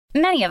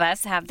Many of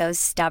us have those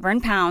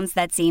stubborn pounds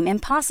that seem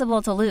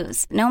impossible to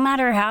lose, no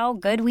matter how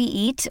good we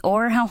eat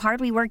or how hard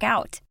we work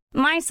out.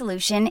 My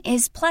solution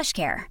is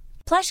PlushCare.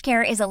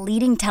 PlushCare is a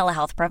leading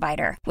telehealth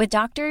provider with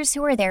doctors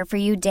who are there for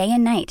you day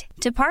and night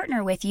to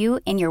partner with you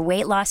in your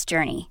weight loss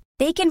journey.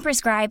 They can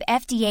prescribe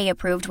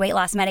FDA-approved weight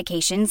loss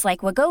medications like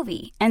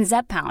Wegovy and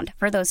Zepbound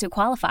for those who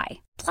qualify.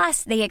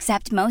 Plus, they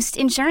accept most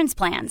insurance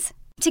plans.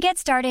 To get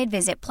started,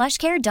 visit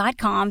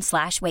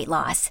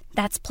plushcare.com/weightloss.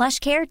 That's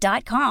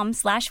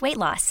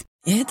plushcare.com/weightloss.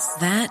 It's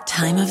that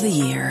time of the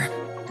year.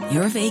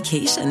 Your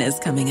vacation is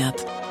coming up.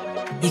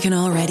 You can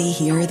already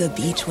hear the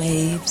beach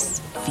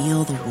waves,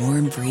 feel the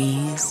warm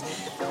breeze,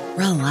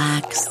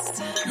 relax,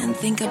 and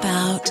think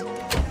about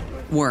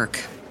work.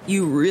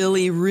 You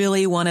really,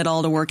 really want it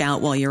all to work out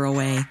while you're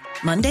away.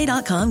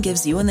 Monday.com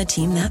gives you and the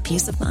team that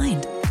peace of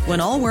mind. When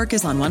all work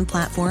is on one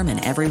platform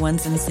and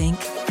everyone's in sync,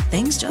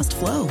 things just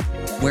flow.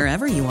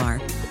 Wherever you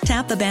are,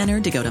 tap the banner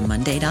to go to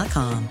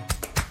Monday.com.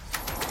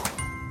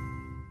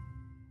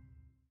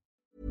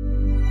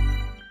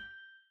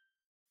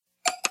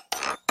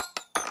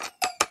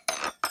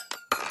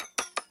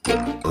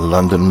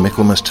 London,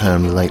 Michaelmas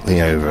term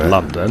lately over.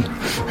 London?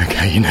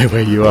 Okay, you know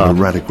where you are. A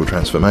radical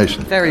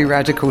transformation. Very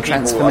radical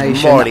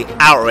transformation. I'm already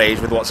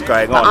outraged with what's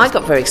going on. I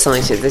got very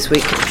excited this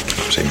week.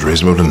 Seems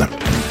reasonable, doesn't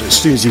it? As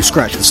soon as you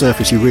scratch the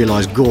surface, you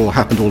realise gore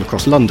happened all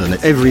across London.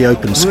 Every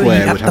open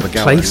square would have a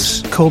gallows.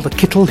 Place called the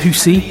Kittle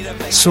Hoosey.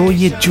 Saw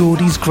your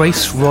Geordie's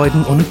Grace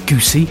riding on a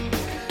goosey.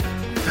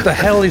 What the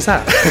hell is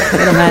that?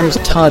 The man is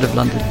tired of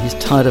London. He's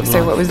tired of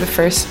London. So what was the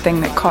first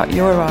thing that caught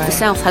your eye? The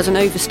South has an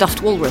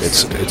overstuffed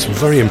walrus. It's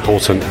very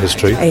important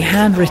history. A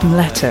handwritten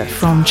letter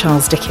from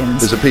Charles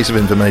Dickens. There's a piece of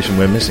information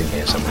we're missing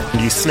here somewhere.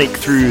 You snake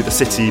through the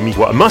city,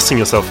 immersing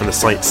yourself in the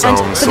sights, sounds,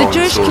 and for the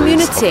Jewish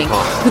community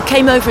who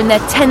came over in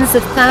their tens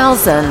of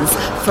thousands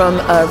from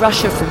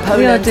Russia, from Poland.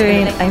 We are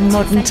doing a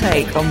modern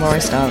take on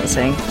Morris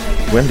dancing.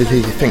 When did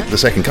he think the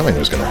second coming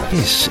was going to happen?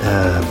 Yes,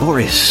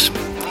 Boris.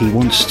 He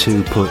wants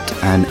to put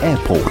an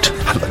airport.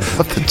 I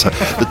love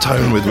the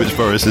tone with which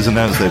Boris has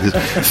announced that his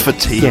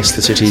fatigue. Yes,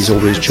 the city is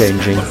always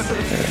changing.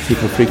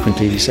 People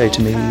frequently say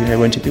to me,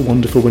 won't it be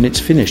wonderful when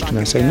it's finished? And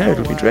I say, no,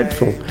 it'll be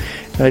dreadful.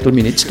 It'll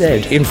mean it's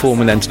dead.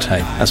 Inform and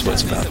entertain. That's what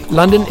it's about.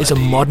 London is a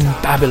modern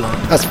Babylon.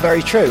 That's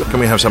very true. Can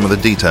we have some of the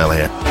detail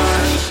here?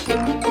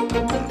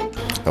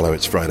 Hello,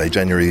 it's Friday,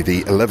 January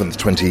the 11th,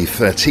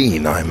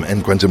 2013. I'm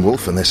N. Quentin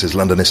Woolf, and this is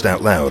Londonist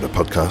Out Loud, a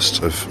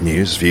podcast of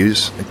news,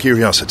 views and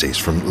curiosities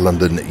from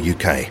London,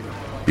 UK.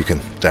 You can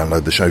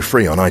download the show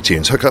free on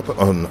iTunes, hook up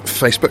on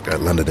Facebook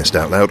at Londonist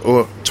Out Loud,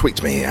 or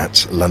tweet me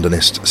at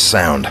Londonist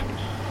Sound.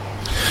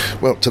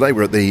 Well, today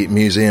we're at the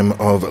Museum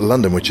of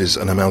London, which is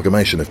an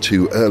amalgamation of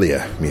two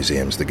earlier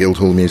museums, the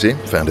Guildhall Museum,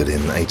 founded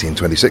in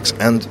 1826,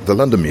 and the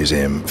London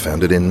Museum,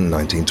 founded in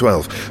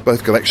 1912.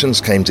 Both collections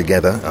came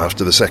together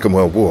after the Second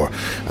World War,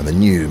 and the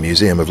new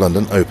Museum of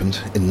London opened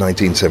in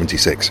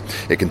 1976.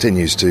 It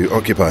continues to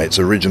occupy its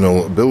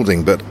original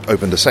building, but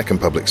opened a second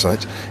public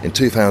site in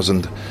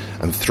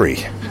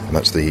 2003, and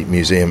that's the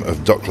Museum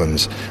of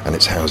Docklands, and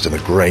it's housed in a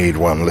Grade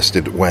 1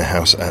 listed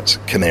warehouse at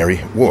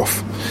Canary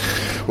Wharf.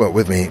 Well,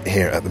 with me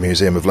here at the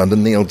Museum of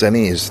London, Neil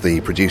Denny is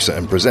the producer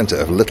and presenter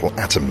of Little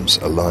Atoms,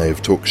 a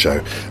live talk show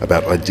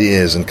about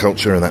ideas and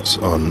culture, and that's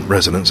on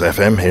Resonance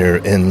FM here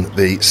in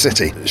the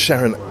city.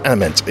 Sharon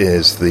Ament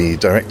is the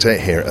director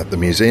here at the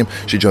museum.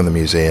 She joined the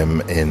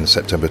museum in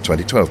September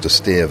 2012 to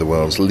steer the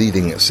world's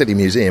leading city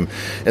museum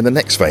in the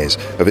next phase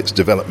of its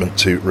development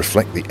to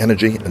reflect the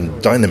energy and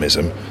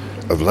dynamism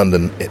of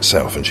London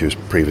itself, and she was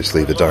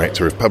previously the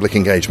Director of Public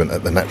Engagement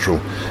at the Natural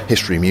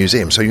History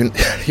Museum. So you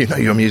know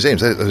your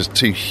museums. There's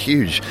two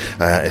huge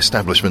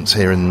establishments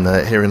here in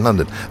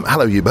London.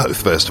 Hello, you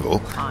both, first of all.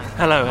 Hi.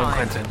 Hello, I'm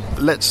Quentin.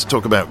 Let's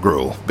talk about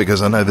gruel,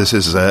 because I know this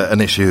is an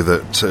issue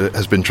that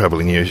has been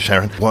troubling you,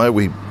 Sharon. Why are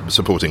we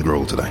supporting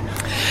gruel today?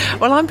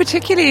 Well, I'm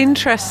particularly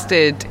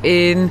interested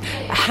in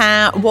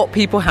what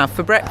people have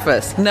for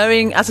breakfast.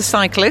 Knowing as a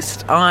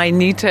cyclist, I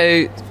need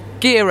to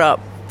gear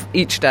up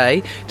each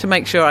day to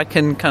make sure I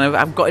can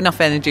I've got enough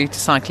energy to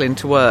cycle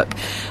into work,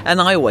 and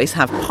I always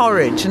have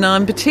porridge, and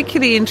I'm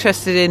particularly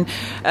interested in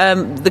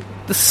the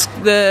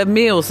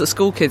meals that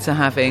school kids are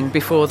having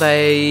before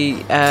they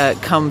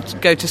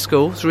go to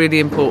school. It's really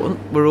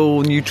important. We're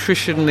all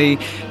nutritionally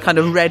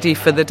ready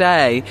for the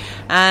day,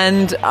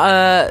 and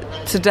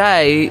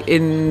today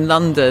in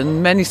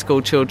London many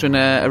school children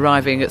are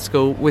arriving at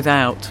school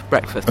without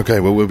breakfast.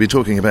 Okay, well, we'll be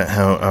talking about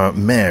how our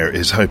mayor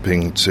is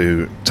hoping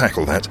to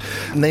tackle that.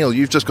 Neil,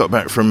 you've just got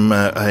back from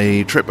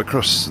a trip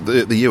across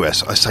the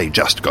US. I say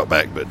just got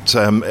back, but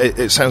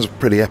it sounds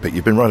pretty epic.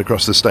 You've been right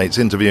across the States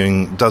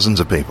interviewing dozens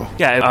of people.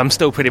 Yeah, I'm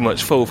still pretty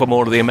much full from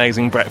all of the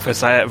amazing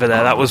breakfasts I ate over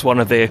there. That was one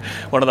of the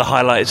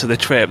highlights of the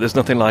trip. There's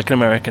nothing like an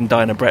American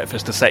diner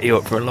breakfast to set you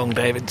up for a long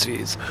day of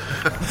interviews.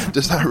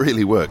 Does that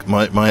really work?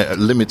 My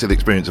limited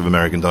experience of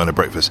American diner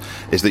breakfast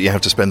is that you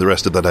have to spend the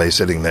rest of the day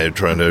sitting there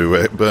trying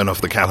to burn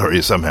off the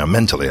calories somehow,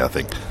 mentally, I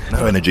think.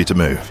 No energy to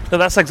move. No,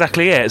 that's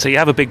exactly it. So you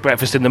have a big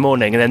breakfast in the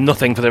morning and then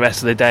nothing for the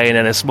rest of the day and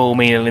then a small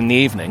meal in the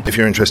evening. If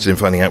you're interested in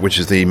finding out which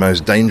is the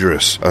most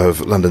dangerous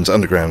of London's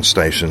underground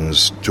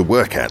stations to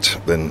work at,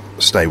 then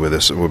stay with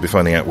us and we'll be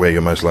finding out where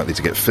you're most likely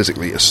to get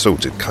physically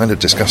assaulted. Kind of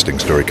disgusting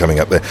story coming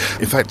up there.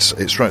 In fact,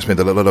 it strikes me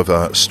that a lot of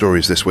our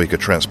stories this week are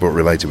transport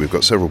related. We've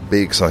got several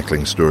big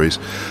cycling stories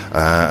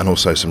and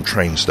also some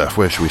train stuff.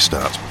 Where should we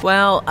start?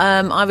 Well,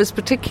 I was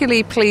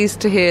particularly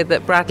pleased to hear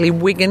that Bradley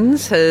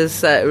Wiggins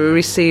has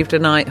received a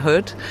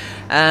knighthood.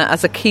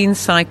 As a keen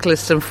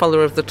cyclist and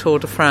follower of the Tour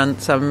de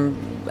France, I'm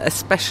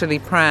especially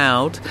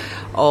proud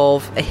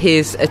of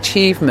his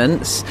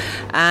achievements.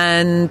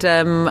 And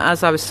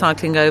as I was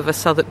cycling over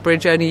Southwark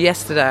Bridge only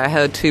yesterday, I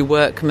heard two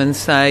workmen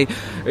say,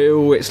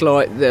 "Oh, it's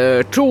like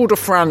the Tour de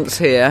France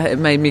here." It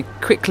made me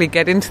quickly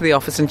get into the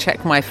office and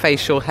check my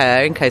facial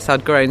hair in case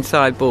I'd grown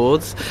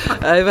sideboards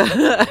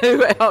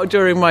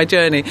during my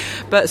journey.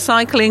 But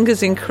cycling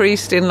has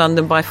increased in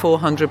London by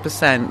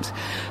 400%.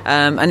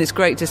 And it's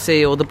great to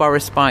see all the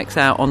Boris bikes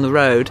out on the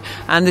road.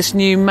 And this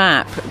new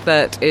map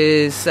that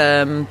is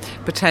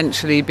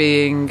potentially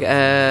being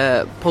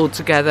pulled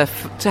together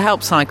to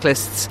help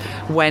cyclists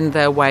wend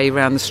their way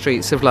around the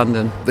streets of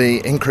London.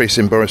 The increase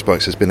in Boris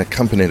bikes has been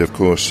accompanied, of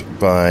course,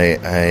 by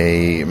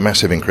a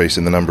massive increase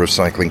in the number of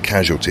cycling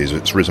casualties.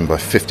 It's risen by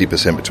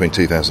 50% between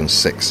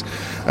 2006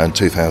 and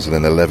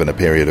 2011, a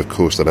period, of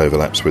course, that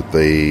overlaps with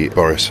the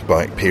Boris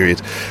bike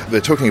period.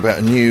 They're talking about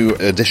a new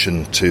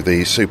addition to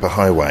the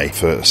superhighway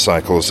for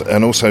cycles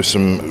and also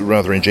some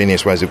rather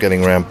ingenious ways of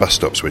getting around bus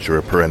stops, which are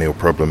a perennial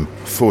problem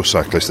for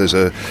cyclists. There's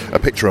a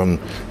picture on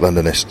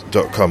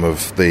Londonist.com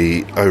of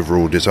the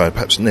overall design.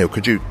 Perhaps, Neil,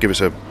 could you give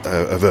us a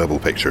verbal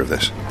picture of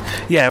this?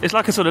 Yeah, it's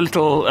like a sort of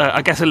little,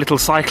 I guess, a little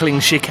cycling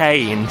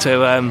chicane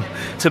to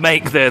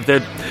make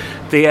the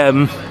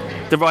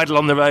ride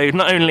along the road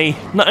not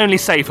only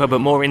safer but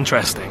more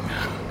interesting.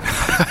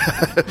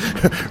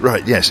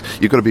 Right, yes,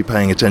 you've got to be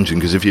paying attention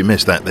because if you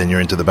miss that then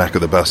you're into the back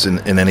of the bus in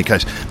any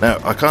case. Now,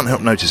 I can't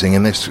help noticing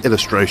in this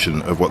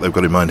illustration of what they've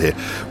got in mind here,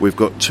 we've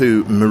got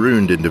two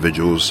marooned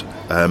individuals,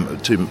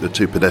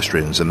 two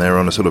pedestrians, and they're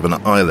on a sort of an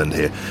island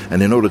here,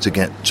 and in order to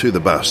get to the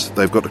bus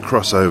they've got to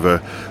cross over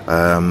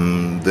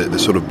the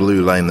sort of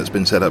blue lane that's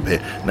been set up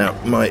here. Now,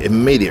 my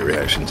immediate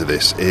reaction to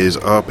this is,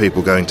 are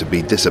people going to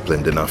be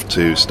disciplined enough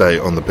to stay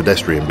on the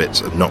pedestrian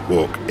bits and not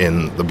walk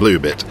in the blue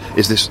bit?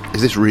 Is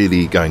this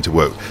really going to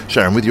work?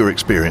 Sharon, with your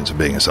experience of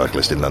being a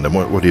cyclist in London,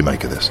 what do you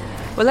make of this?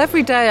 Well,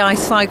 every day I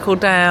cycle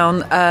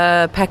down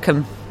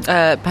Peckham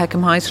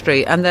High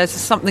Street, and there's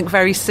something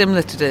very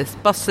similar to this,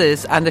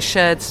 buses and a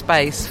shared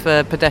space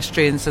for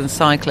pedestrians and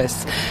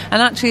cyclists.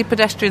 And actually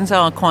pedestrians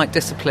are quite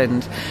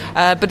disciplined,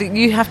 but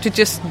you have to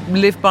just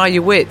live by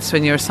your wits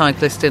when you're a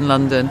cyclist in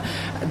London.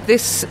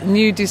 This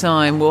new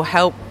design will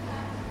help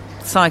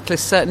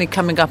cyclists certainly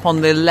coming up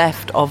on the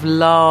left of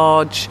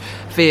large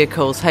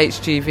vehicles,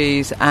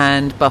 HGVs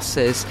and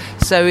buses,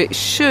 so it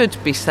should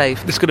be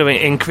safe. It's going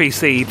to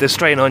increase the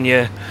strain on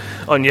your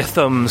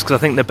thumbs, because I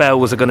think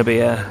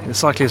the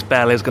cyclist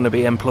bell is going to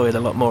be employed a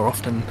lot more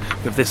often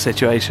with this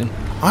situation.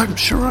 I'm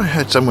sure I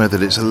heard somewhere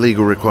that it's a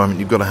legal requirement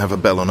you've got to have a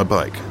bell on a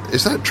bike.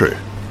 Is that true?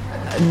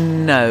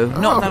 No,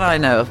 not that I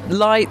know of.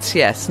 Lights,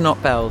 yes,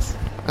 not bells.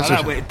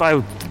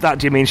 By that,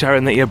 do you mean,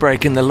 Sharon, that you're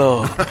breaking the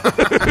law?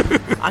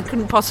 I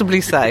couldn't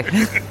possibly say.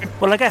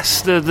 Well, I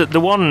guess the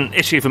one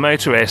issue for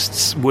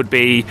motorists would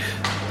be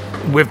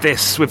with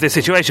this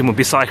situation would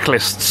be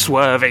cyclists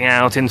swerving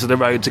out into the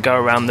road to go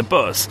around the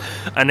bus,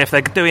 and if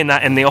they're doing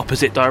that in the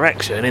opposite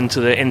direction into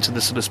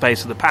the sort of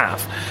space of the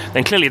path,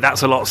 then clearly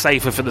that's a lot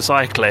safer for the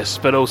cyclists.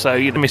 But also,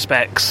 in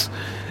respects,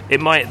 it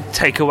might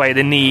take away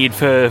the need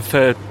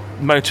for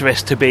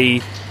motorists to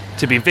be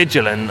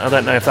vigilant. I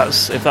don't know if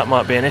that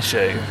might be an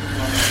issue.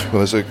 Well,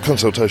 there's a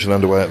consultation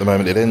underway at the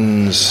moment. It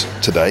ends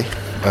today,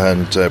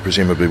 and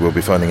presumably we'll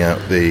be finding out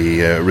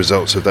the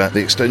results of that. The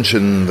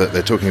extension that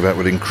they're talking about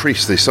would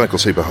increase the cycle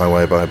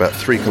superhighway by about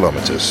 3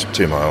 kilometres,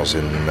 2 miles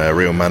in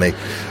real money,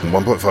 and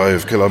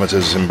 1.5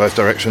 kilometres in both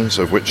directions,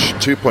 of which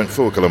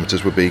 2.4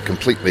 kilometres would be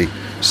completely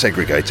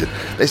segregated.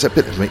 There's a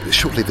bit of me,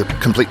 surely the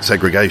complete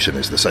segregation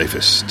is the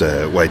safest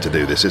way to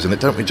do this, isn't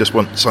it? Don't we just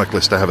want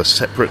cyclists to have a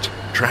separate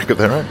track of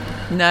their own?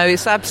 No,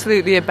 it's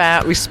absolutely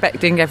about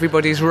respecting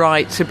everybody's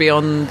right to be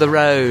on the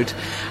road.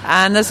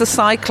 And as a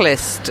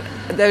cyclist,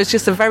 there's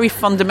just a very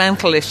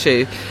fundamental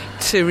issue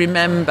to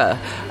remember.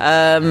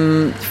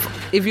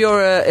 If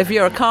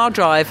you're a car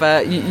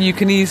driver, you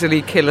can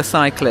easily kill a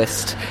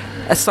cyclist.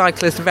 A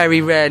cyclist very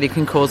rarely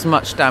can cause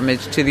much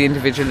damage to the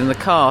individual in the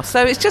car.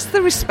 So it's just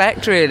the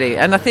respect, really.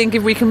 And I think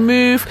if we can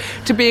move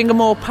to being a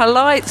more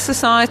polite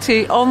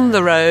society on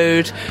the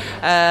road,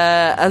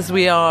 as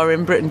we are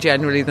in Britain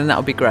generally, then that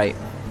would be great.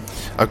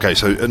 OK,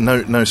 so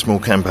no small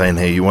campaign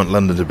here. You want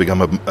London to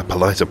become a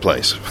politer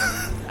place.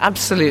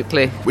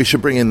 Absolutely. We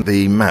should bring in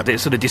the map.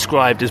 It's sort of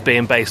described as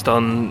being based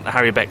on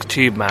Harry Beck's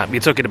Tube map.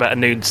 You're talking about a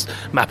nude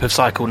map of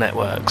cycle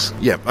networks.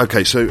 Yeah,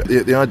 okay, so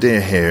the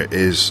idea here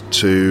is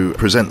to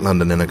present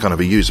London in a kind of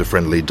a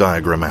user-friendly,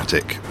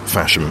 diagrammatic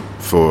fashion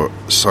for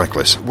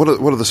cyclists. What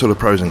are the sort of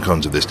pros and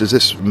cons of this? Does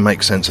this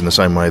make sense in the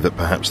same way that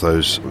perhaps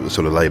those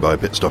sort of lay-by,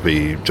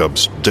 pit-stoppy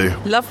jobs do?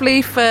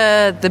 Lovely for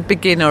the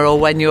beginner or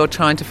when you're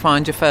trying to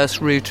find your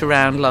first route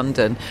around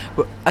London.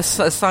 As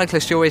a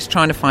cyclist, you're always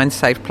trying to find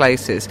safe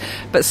places.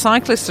 But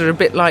cyclists are a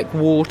bit like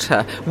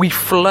water. We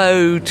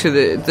flow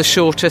to the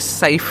shortest,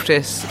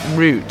 safest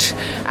route.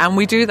 And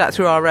we do that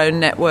through our own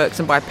networks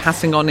and by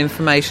passing on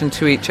information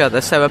to each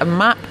other. So a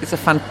map is a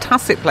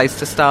fantastic place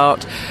to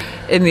start.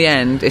 In the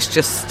end, it's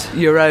just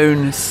your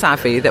own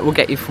savvy that will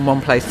get you from one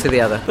place to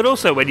the other. But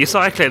also, when you're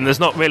cycling, there's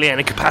not really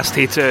any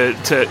capacity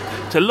to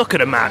look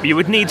at a map. You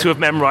would need to have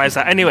memorised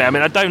that anyway. I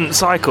mean, I don't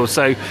cycle,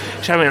 so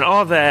Sharon,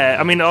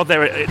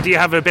 do you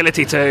have the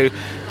ability to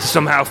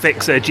somehow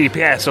fix a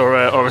GPS or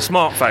a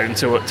smartphone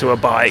to a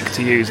bike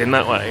to use in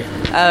that way?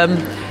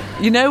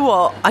 You know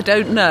what? I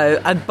don't know,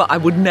 but I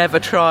would never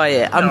try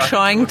it. I'm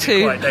trying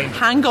to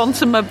hang on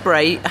to my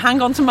brake,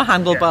 hang on to my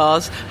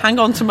handlebars, hang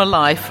on to my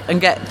life and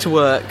get to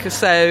work.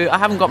 So I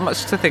haven't got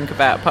much to think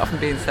about apart from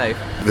being safe.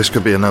 This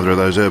could be another of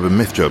those urban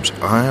myth jobs.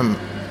 I am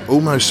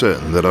almost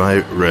certain that I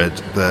read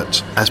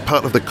that as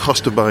part of the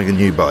cost of buying a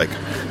new bike,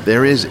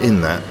 there is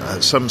in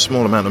that some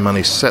small amount of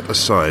money set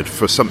aside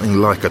for something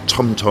like a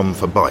TomTom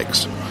for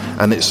bikes.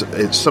 And it's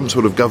some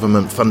sort of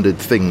government-funded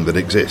thing that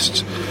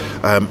exists.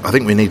 I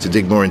think we need to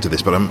dig more into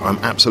this, but I'm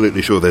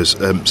absolutely sure there's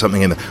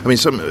something in there. I mean,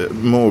 some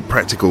more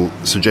practical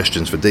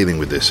suggestions for dealing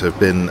with this have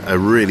been a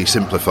really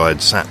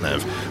simplified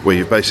sat-nav, where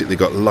you've basically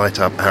got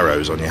light-up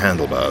arrows on your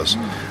handlebars,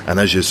 and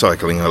as you're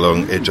cycling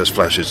along, it just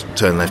flashes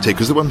turn left here.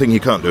 Because the one thing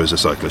you can't do as a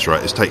cyclist,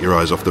 right, is take your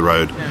eyes off the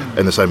road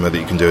in the same way that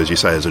you can do, as you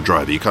say, as a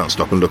driver. You can't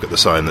stop and look at the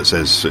sign that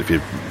says if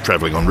you're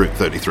travelling on Route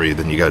 33,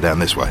 then you go down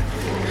this way.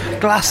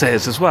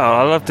 Glasses as well.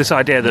 I love this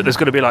idea that there's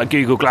going to be like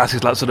Google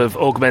Glasses, like sort of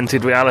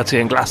augmented reality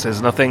and glasses,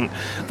 and I think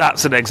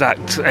that's an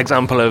exact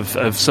example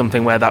of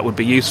something where that would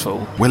be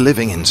useful. We're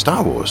living in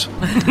Star Wars.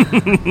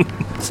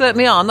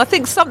 Certainly are. And I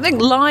think something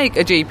like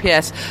a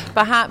GPS,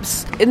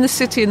 perhaps in the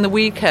city in the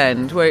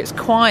weekend where it's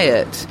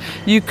quiet,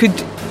 you could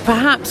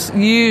perhaps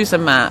use a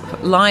map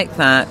like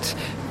that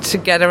to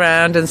get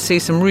around and see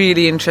some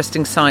really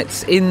interesting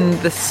sites in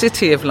the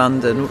city of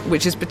London,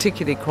 which is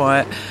particularly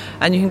quiet,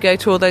 and you can go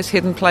to all those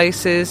hidden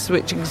places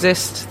which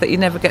exist that you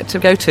never get to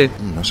go to.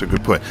 That's a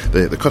good point.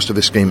 The cost of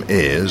this scheme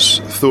is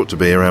thought to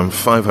be around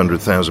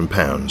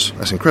 £500,000.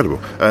 That's incredible.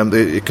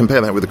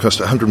 Compare that with the cost,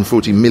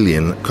 140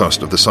 million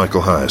cost of the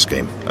cycle hire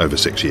scheme over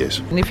 6 years.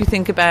 And if you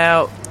think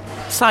about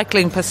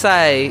cycling per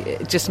se,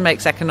 it just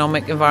makes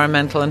economic,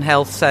 environmental and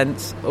health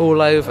sense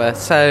all over.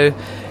 So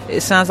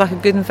it sounds like a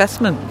good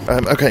investment.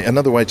 OK,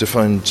 another way to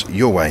find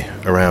your way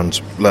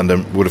around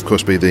London would, of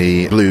course, be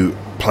the blue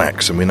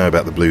plaques, and we know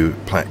about the blue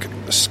plaque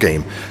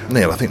scheme.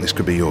 Neil, I think this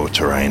could be your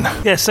terrain.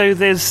 Yeah, so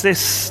there's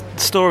this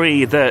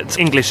story that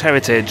English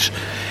Heritage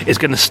is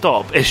going to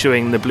stop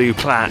issuing the blue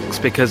plaques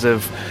because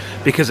of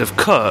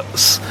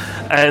cuts,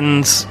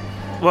 and,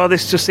 well,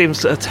 this just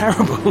seems a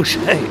terrible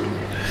shame.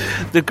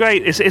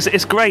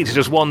 It's great to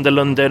just wander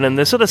London, and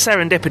the sort of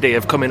serendipity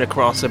of coming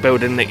across a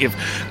building that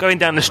going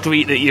down the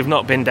street that you've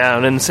not been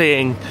down and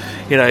seeing,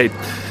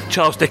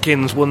 Charles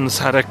Dickens once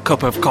had a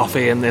cup of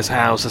coffee in this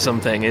house or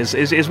something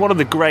is one of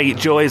the great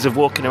joys of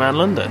walking around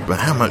London. But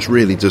how much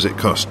really does it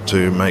cost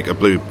to make a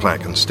blue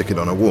plaque and stick it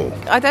on a wall?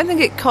 I don't think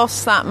it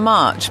costs that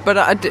much, but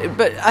I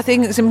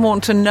think it's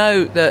important to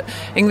note that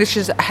English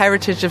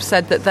Heritage have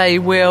said that they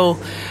will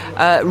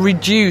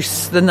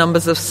reduce the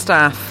numbers of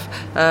staff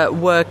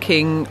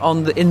working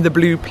in the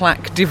blue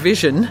plaque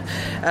division,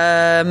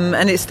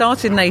 and it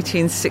started in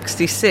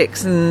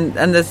 1866, and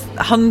there's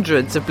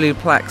hundreds of blue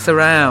plaques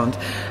around.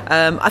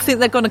 I think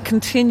they're going to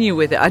continue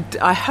with it.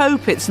 I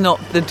hope it's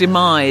not the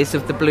demise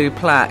of the blue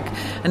plaque,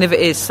 and if it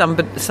is,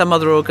 some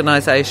other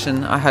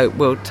organisation, I hope,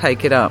 will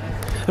take it up.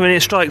 I mean,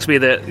 it strikes me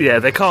that,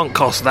 they can't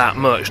cost that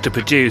much to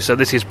produce, so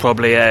this is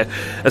probably a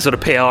sort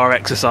of PR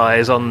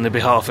exercise on the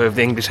behalf of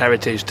the English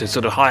Heritage to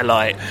sort of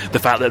highlight the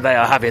fact that they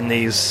are having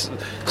these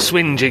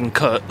swinging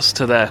cuts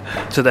to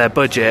their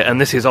budget, and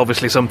this is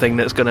obviously something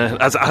that's going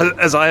to, as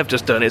I have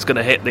just done, it's going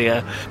to hit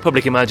the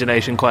public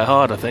imagination quite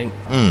hard, I think.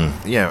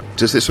 Yeah.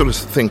 Does this sort of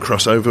thing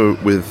cross over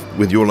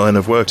with your line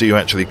of work? Do you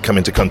actually come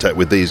into contact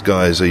with these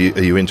guys? Are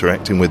you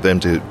interacting with them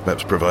to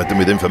perhaps provide them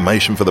with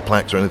information for the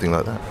plaques or anything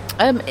like that?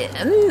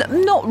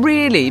 Not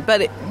really,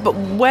 but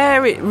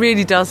where it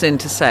really does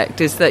intersect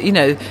is that,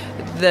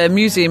 the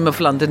Museum of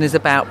London is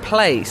about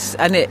place,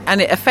 and it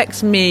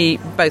affects me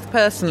both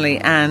personally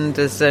and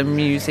as a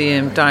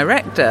museum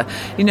director,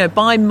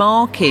 by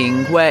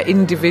marking where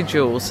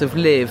individuals have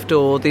lived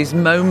or these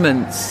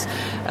moments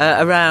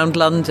around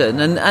London,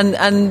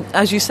 and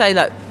as you say,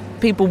 like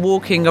people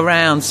walking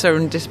around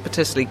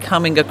serendipitously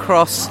coming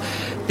across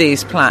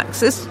these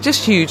plaques. It's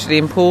just hugely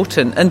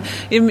important. And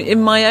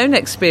in my own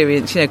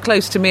experience,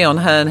 close to me on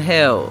Herne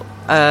Hill,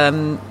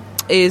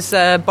 is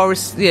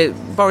Boris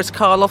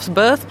Karloff's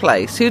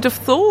birthplace. Who'd have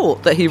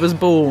thought that he was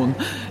born,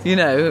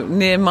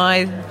 near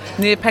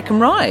Peckham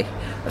Rye?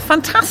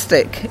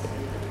 Fantastic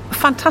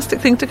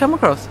thing to come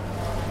across.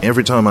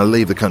 Every time I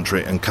leave the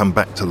country and come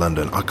back to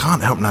London, I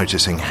can't help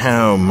noticing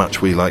how much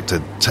we like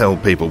to tell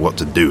people what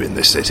to do in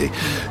this city.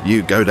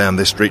 You go down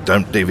this street,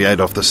 don't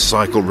deviate off the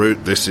cycle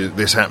route,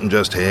 this happened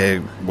just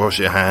here, wash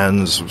your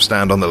hands,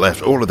 stand on the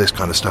left, all of this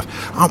kind of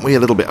stuff. Aren't we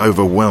a little bit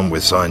overwhelmed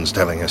with signs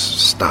telling us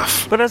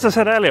stuff? But as I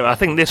said earlier, I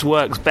think this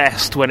works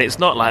best when it's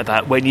not like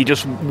that, when you're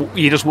just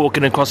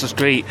walking across the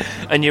street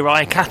and your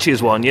eye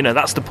catches one.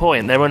 That's the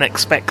point. They're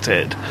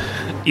unexpected.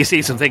 You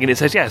see something and it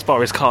says, yes,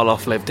 Boris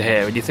Karloff lived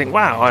here, and you think,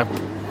 wow, I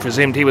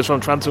presumed he was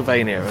from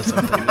Transylvania or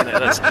something.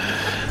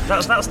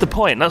 That's the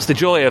point. That's the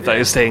joy of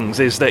those things,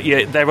 is that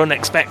they're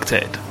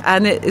unexpected.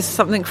 And it is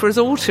something for us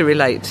all to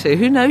relate to.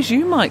 Who knows,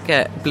 you might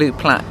get blue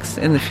plaques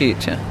in the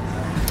future.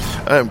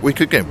 We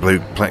could get blue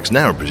plaques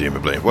now,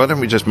 presumably. Why don't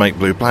we just make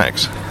blue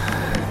plaques?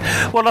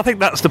 Well, I think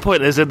that's the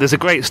point. There's a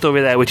great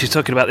story there, which is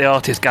talking about the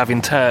artist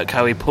Gavin Turk,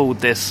 how he pulled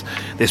this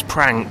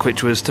prank,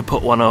 which was to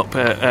put one up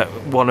at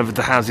one of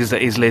the houses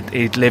that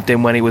he'd lived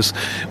in when he was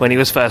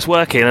first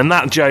working. And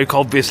that joke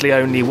obviously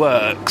only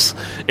works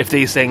if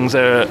these things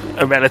are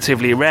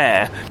relatively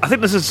rare. I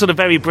think there's a sort of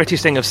very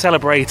British thing of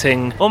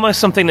celebrating almost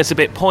something that's a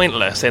bit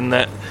pointless, in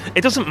that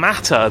it doesn't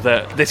matter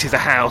that this is a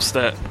house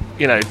that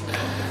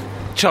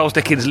Charles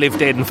Dickens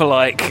lived in for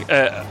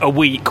a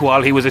week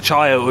while he was a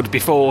child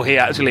before he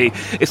actually...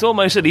 It's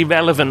almost an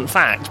irrelevant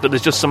fact, but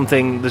there's just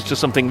something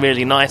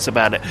really nice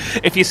about it.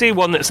 If you see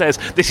one that says,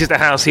 this is the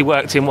house he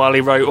worked in while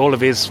he wrote all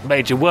of his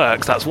major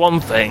works, that's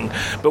one thing.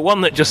 But one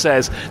that just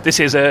says, this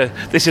is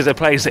a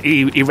place that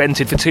he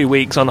rented for 2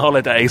 weeks on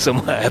holiday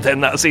somewhere,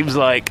 then that seems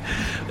like...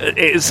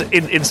 it's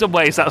in some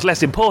ways that's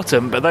less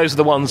important, but those are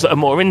the ones that are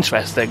more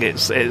interesting.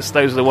 It's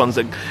those are the ones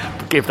that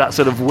give that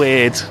sort of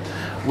weird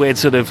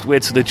sort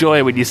of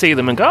joy when you see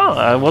them and go, oh,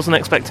 I wasn't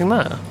expecting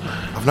that.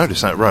 I've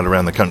noticed that right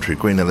around the country.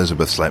 Queen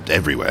Elizabeth slept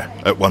everywhere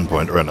at one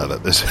point or another.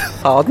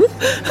 Pardon?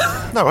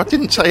 No, I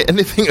didn't say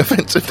anything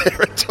offensive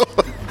there at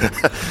all.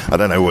 I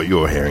don't know what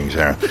you're hearing,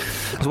 Sharon.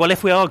 Well,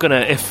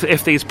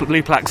 if these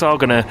blue plaques are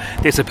gonna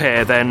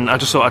disappear, then I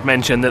just thought I'd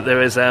mention that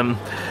there is a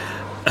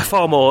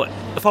far more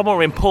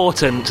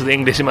important to the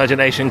English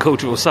imagination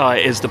cultural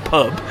site is the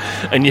pub.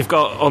 And you've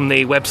got on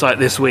the website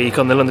this week,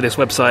 on the Londonist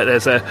website,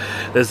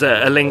 there's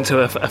a link to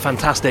a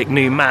fantastic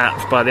new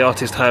map by the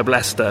artist Herb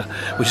Lester,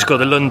 which is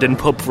called the London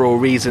Pub for All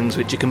Reasons,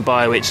 which you can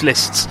buy, which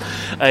lists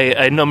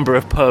a number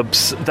of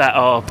pubs that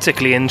are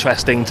particularly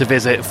interesting to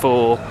visit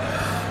for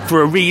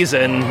a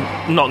reason,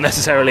 not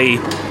necessarily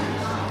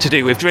to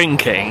do with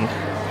drinking.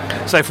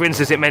 So, for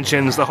instance, it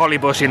mentions the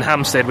Hollybush in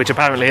Hampstead, which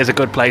apparently is a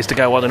good place to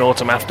go on an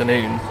autumn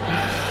afternoon.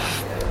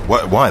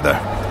 Why though?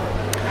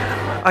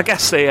 I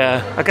guess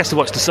to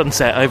watch the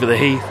sunset over the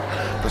heath.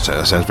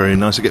 That sounds very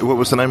nice. What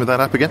was the name of that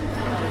app again?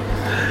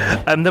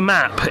 The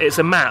map. It's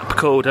a map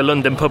called a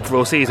London Pub for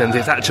All Seasons.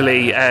 It's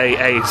actually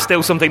a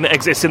still something that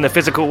exists in the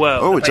physical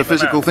world. Oh, it's a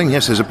physical thing.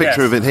 Yes, there's a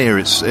picture of it here.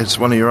 It's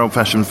one of your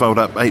old-fashioned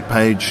fold-up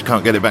 8-page,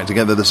 can't get it back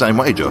together the same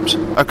way jobs.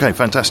 Okay,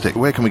 fantastic.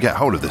 Where can we get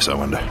hold of this, I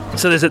wonder?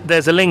 So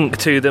there's a link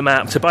to the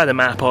map, to buy the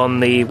map,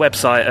 on the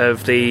website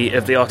of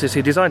the artist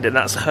who designed it. And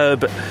that's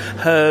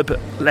Herb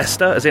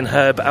Lester, as in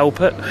Herb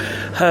Alpert,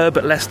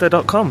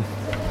 herblester.com.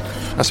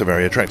 That's a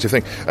very attractive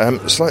thing.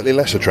 Slightly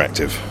less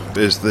attractive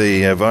is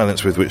the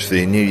violence with which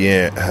the new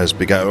year has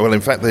begun. Well,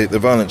 in fact, the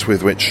violence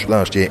with which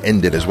last year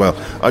ended as well.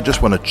 I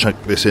just want to chuck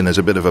this in as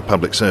a bit of a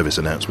public service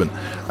announcement.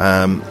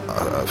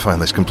 I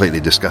find this completely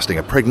disgusting.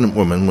 A pregnant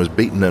woman was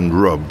beaten and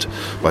robbed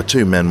by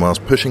two men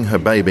whilst pushing her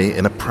baby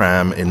in a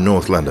pram in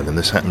North London. And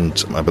this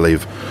happened, I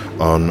believe,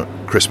 on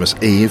Christmas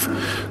Eve.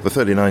 The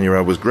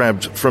 39-year-old was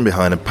grabbed from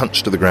behind and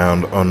punched to the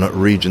ground on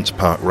Regent's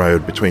Park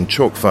Road between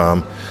Chalk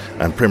Farm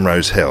and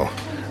Primrose Hill.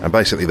 And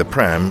basically the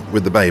pram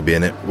with the baby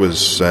in it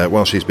was,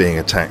 while she's being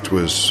attacked,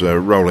 was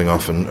rolling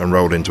off and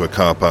rolled into a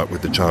car park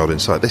with the child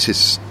inside. This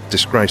is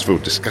disgraceful,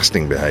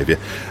 disgusting behaviour.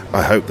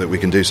 I hope that we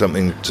can do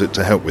something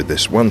to help with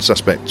this. One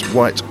suspect,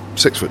 white,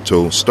 6 foot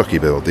tall, stocky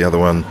build. The other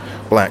one,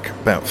 black,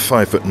 about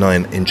 5 foot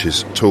 9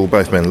 inches tall.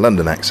 Both men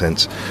London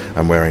accents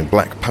and wearing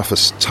black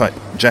puffers type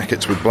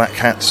jackets with black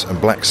hats and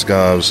black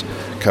scarves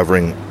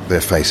covering their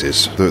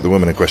faces. The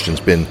woman in question's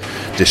been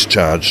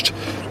discharged.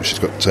 She's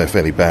got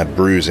fairly bad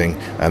bruising,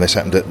 and this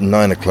happened at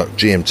 9 o'clock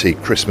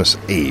GMT Christmas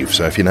Eve.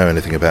 So if you know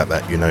anything about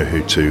that, you know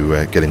who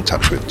to get in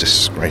touch with.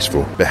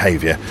 Disgraceful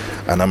behaviour.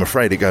 And I'm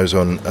afraid it goes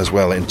on as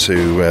well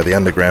into the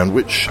underground.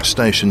 Which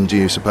station do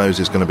you suppose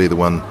is going to be the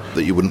one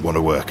that you wouldn't want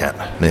to work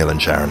at, Neil and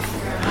Sharon?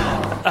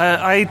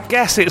 I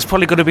guess it's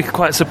probably going to be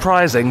quite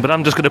surprising, but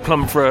I'm just going to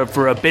plumb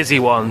for a busy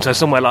one, so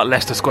somewhere like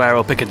Leicester Square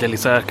or Piccadilly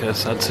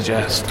Circus, I'd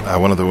suggest.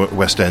 One of the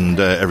West End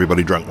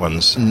everybody drunk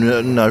ones.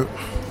 No.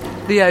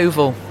 The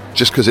Oval.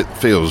 just because it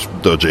feels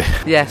dodgy.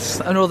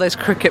 Yes, and all those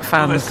cricket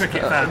fans.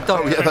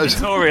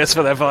 Notorious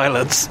for their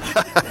violence.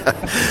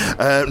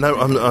 No,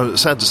 I'm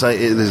sad to say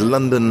it is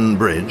London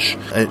Bridge.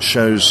 It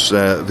shows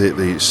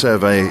the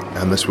survey,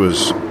 and this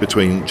was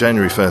between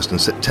January 1st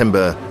and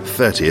September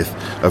 30th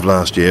of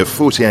last year.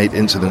 48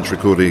 incidents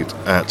recorded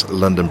at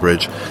London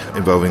Bridge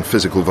involving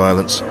physical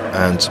violence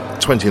and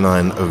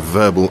 29 of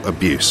verbal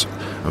abuse.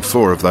 And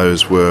 4 of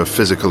those were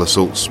physical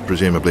assaults,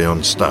 presumably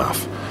on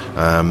staff.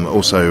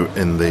 Also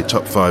in the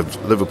top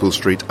 5, Liverpool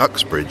Street,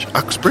 Uxbridge,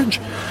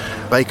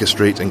 Baker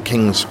Street and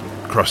King's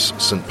Cross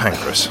St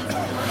Pancras.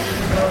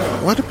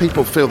 Why do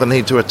people feel the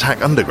need to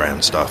attack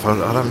underground staff?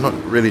 I'm not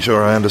really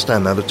sure I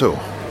understand that at all.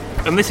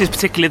 And this is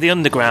particularly the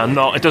underground,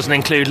 it doesn't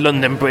include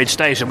London Bridge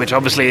Station, which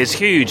obviously is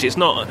huge. It's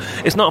not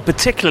a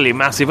particularly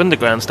massive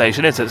underground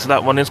station, is it? So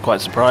that one is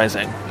quite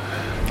surprising.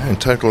 In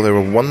total, there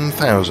were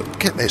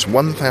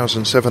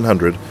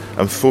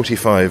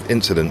 1,745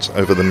 incidents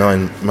over the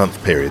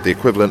 9-month period, the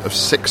equivalent of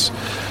 6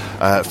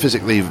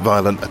 physically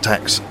violent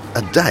attacks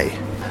a day.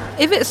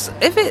 If it's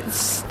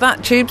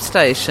that tube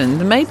station,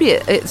 then maybe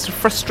it's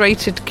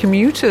frustrated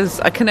commuters,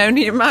 I can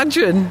only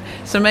imagine.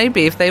 So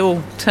maybe if they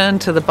all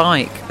turned to the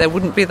bike, there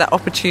wouldn't be that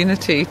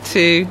opportunity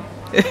to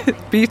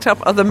beat up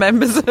other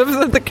members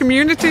of the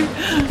community.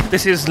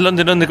 This is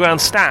London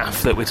Underground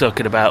staff that we're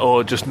talking about,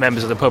 or just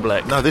members of the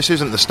public? No, this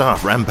isn't the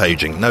staff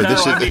rampaging.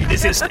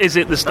 Is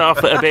it the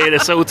staff that are being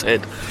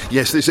assaulted?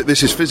 Yes, this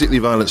is physically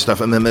violent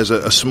stuff, and then there's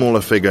a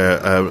smaller figure,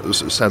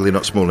 sadly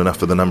not small enough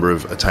for the number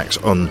of attacks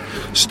on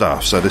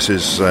staff. So this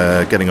is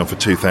getting on for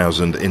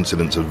 2,000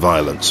 incidents of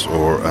violence,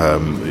 or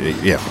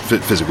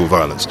physical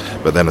violence,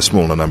 but then a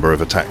smaller number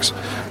of attacks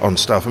on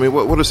staff. I mean,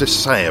 what does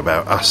this say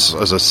about us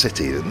as a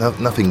city?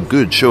 Nothing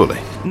good, surely.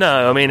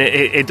 No, I mean,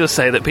 it does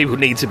say that people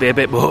need to be a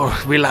bit more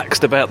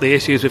relaxed about the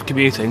issues with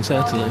commuting,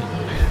 certainly.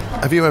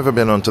 Have you ever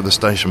been onto the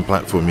station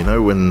platform? You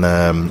know when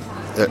when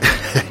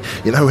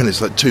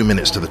it's like 2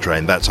 minutes to the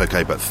train, that's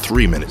okay, but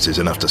 3 minutes is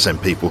enough to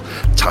send people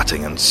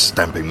tutting and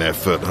stamping their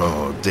foot.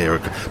 Oh dear.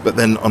 But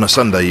then on a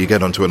Sunday you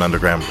get onto an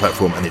underground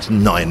platform and it's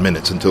 9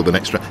 minutes until the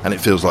next train, and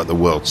it feels like the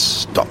world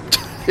stopped.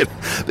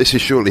 This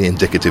is surely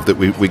indicative that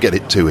we get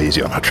it too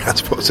easy on our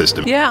transport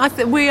system. Yeah, I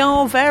think we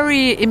are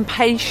very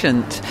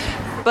impatient.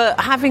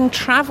 But having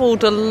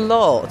travelled a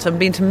lot and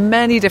been to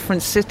many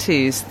different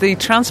cities, the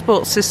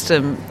transport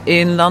system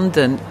in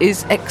London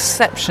is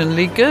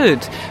exceptionally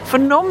good,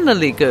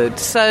 phenomenally good.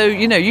 So,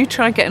 you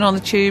try getting on the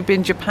tube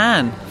in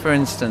Japan, for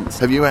instance.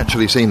 Have you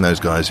actually seen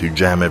those guys who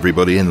jam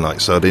everybody in like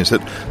sardines?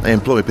 They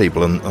employ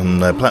people on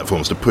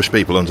platforms to push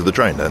people onto the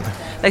train, don't they?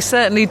 They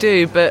certainly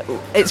do, but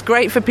it's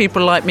great for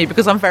people like me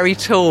because I'm very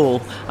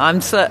tall.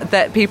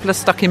 That people are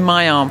stuck in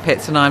my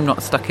armpits and I'm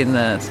not stuck in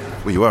theirs.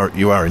 Well,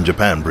 you are in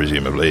Japan,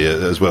 presumably,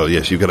 as well.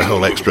 Yes, you've got a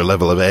whole extra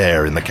level of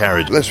air in the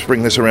carriage. Let's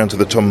bring this around to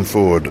the Tom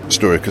Ford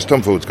story, because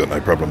Tom Ford's got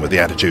no problem with the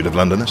attitude of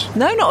Londoners.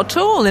 No, not at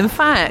all. In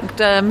fact,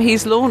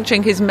 he's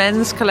launching his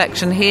men's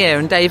collection here,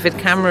 and David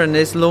Cameron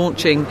is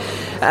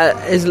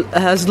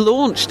has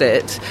launched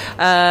it,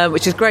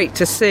 which is great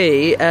to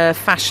see,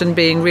 fashion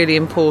being really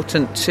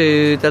important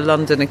to the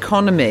London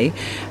economy.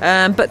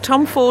 But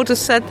Tom Ford has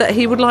said that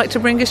he would like to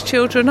bring his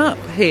children up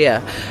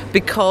here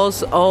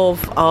because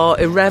of our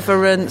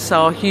irreverence,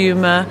 our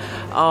humour,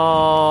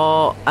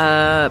 our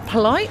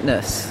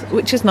politeness,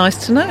 which is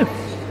nice to know.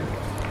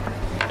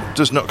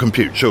 Does not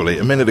compute, surely.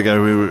 A minute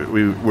ago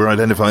we were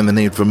identifying the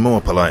need for more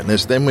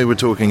politeness, then we were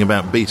talking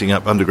about beating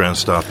up underground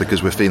staff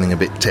because we're feeling a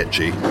bit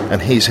tetchy, and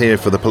he's here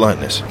for the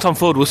politeness. Tom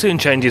Ford will soon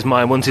change his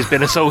mind once he's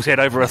been assaulted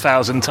over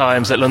 1,000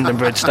 times at London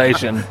Bridge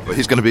Station. Well,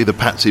 he's going to be the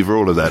patsy for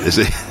all of that, is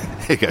he?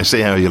 Here you go,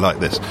 see how you like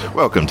this.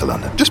 Welcome to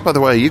London. Just by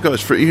the way, you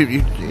guys,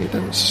 you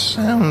don't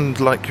sound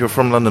like you're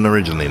from London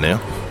originally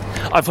now.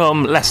 I'm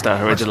from Leicester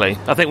originally.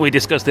 I think we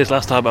discussed this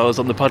last time I was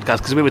on the podcast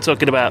because we were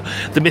talking about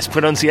the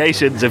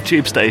mispronunciations of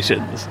tube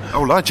stations.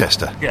 Oh,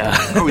 Leicester. Yeah.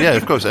 Oh, yeah,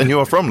 of course. And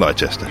you're from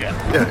Leicester.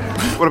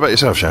 Yeah. What about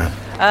yourself, Sharon?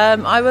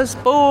 I was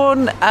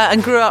born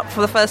and grew up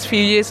for the first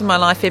few years of my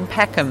life in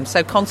Peckham,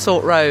 so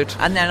Consort Road,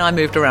 and then I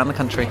moved around the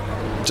country.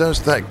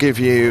 Does that give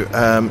you,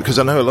 because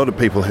I know a lot of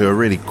people who are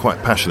really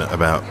quite passionate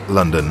about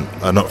London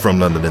are not from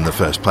London in the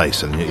first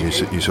place, and you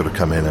sort of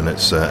come in and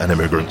it's an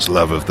immigrant's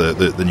love of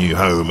the new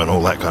home and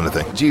all that kind of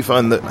thing. Do you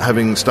find that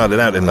having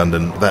started out in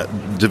London, that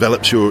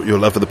develops your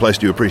love for the place?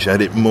 Do you appreciate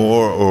it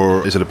more,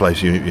 or is it a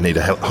place you need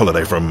a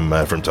holiday from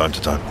time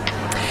to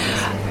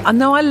time?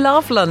 No, I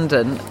love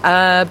London,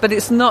 but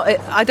it's not,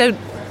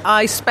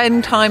 I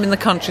spend time in the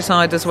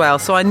countryside as well,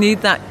 so I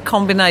need that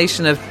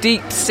combination of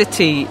deep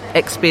city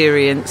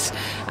experience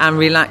and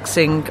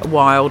relaxing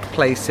wild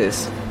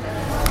places.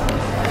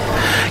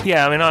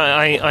 Yeah, I mean,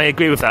 I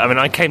agree with that. I mean,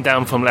 I came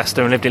down from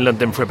Leicester and lived in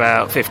London for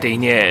about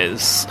 15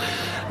 years.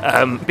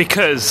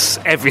 because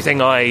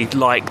everything I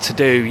like to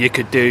do, you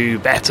could do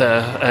better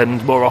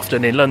and more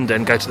often in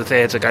London, go to the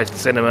theatre, go to the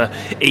cinema,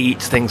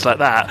 eat, things like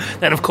that.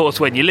 Then, of course,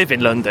 when you live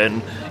in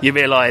London, you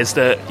realise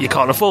that you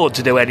can't afford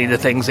to do any of the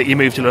things that you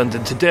moved to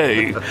London to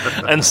do.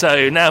 And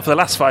so now for the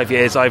last 5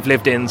 years, I've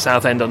lived in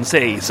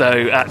Southend-on-Sea.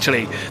 So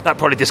actually, that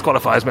probably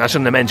disqualifies me. I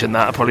shouldn't have mentioned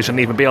that. I probably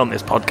shouldn't even be on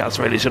this podcast,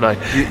 really, should I?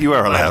 You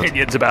are allowed. My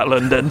opinions about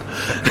London.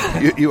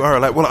 You are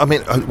allowed. Well, I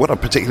mean, what I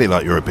particularly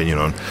like your opinion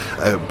on,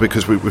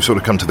 because we've sort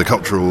of come to the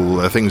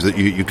cultural things that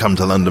you come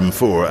to London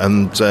for,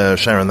 and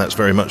Sharon, that's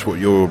very much what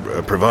you're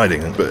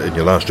providing in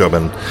your last job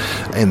and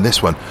in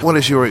this one. What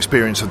is your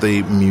experience of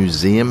the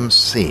museum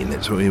scene?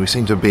 We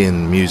seem to be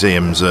in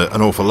museums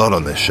an awful lot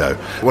on this show.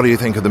 What do you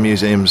think of the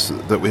museums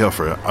that we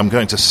offer? I'm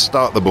going to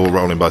start the ball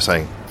rolling by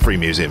saying free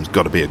museums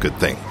got to be a good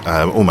thing.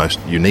 Almost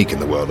unique in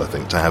the world, I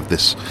think, to have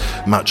this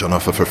much on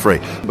offer for free.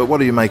 But what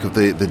do you make of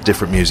the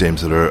different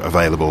museums that are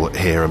available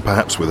here, and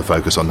perhaps with a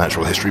focus on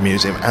Natural History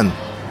Museum and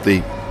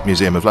the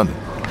Museum of London?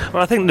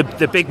 Well, I think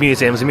the big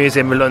museums, the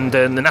Museum of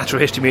London, the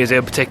Natural History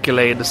Museum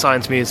particularly, the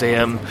Science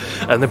Museum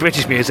and the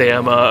British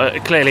Museum are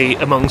clearly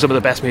among some of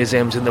the best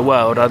museums in the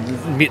world.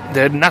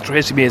 The Natural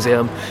History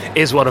Museum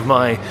is one of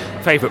my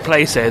favourite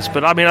places,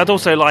 but I mean, I'd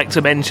also like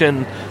to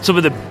mention some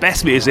of the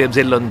best museums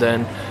in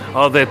London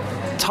are the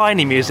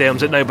tiny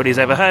museums that nobody's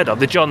ever heard of.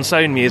 The John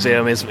Soane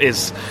Museum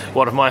is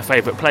one of my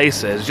favourite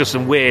places. Just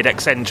some weird,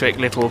 eccentric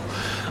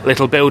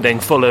little building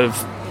full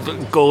of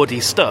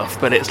gaudy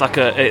stuff, but it's like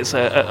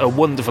a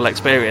wonderful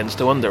experience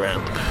to wander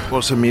around.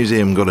 What's a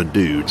museum got to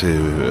do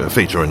to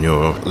feature on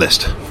your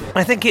list?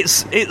 I think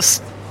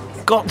it's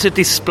got to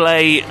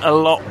display a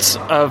lot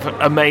of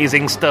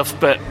amazing stuff,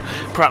 but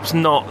perhaps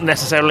not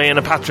necessarily in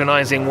a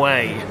patronising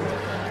way,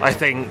 I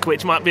think,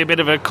 which might be a bit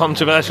of a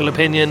controversial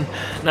opinion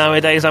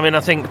nowadays. I mean,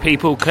 I think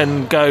people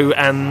can go,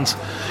 and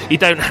you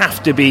don't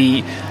have to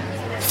be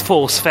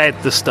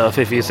force-fed the stuff,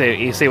 if you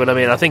see what I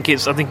mean. I think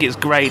it's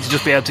great to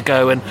just be able to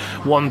go and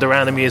wander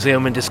around a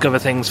museum and discover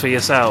things for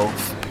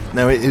yourself.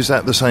 Now, is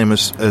that the same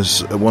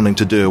as wanting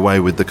to do away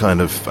with the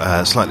kind of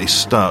slightly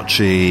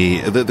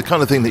starchy, the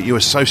kind of thing that you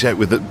associate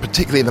with,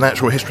 particularly the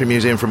Natural History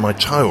Museum from my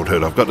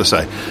childhood, I've got to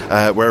say,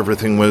 where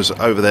everything was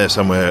over there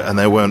somewhere and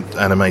there weren't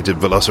animated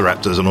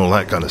velociraptors and all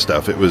that kind of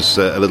stuff. It was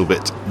a little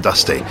bit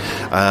dusty.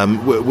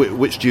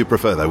 Which do you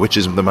prefer, though? Which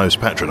is the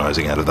most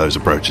patronising out of those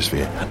approaches for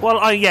you? Well,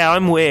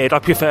 I'm weird. I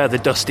prefer the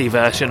dusty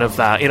version of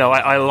that. You know,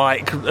 I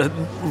like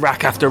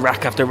rack after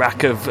rack after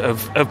rack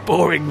of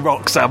boring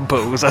rock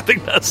samples. I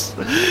think that's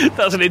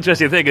an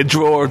interesting thing. A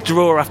drawer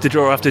after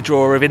drawer after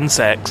drawer of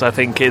insects, I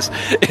think, is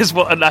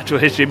what a Natural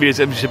History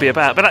Museum should be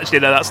about. But actually,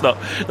 no, that's not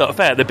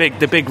fair. The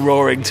big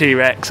roaring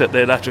T-Rex at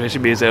the Natural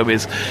History Museum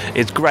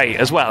is great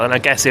as well. And I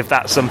guess if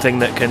that's something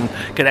that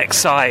can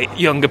excite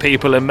younger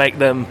people and make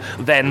them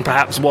then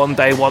perhaps one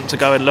day want to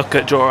go and look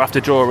at drawer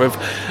after drawer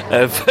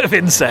of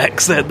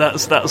insects, then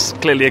that's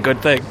clearly a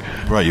good thing.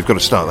 Right, you've got to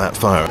start that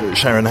fire.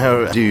 Sharon,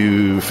 how do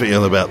you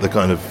feel about the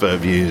kind of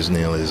views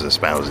Neil is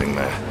espousing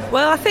there?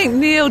 Well, I think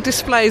Neil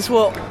displays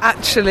what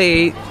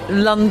actually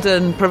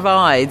London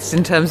provides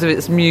in terms of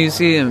its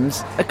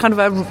museums, a kind of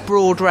a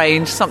broad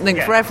range, something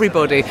for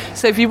everybody.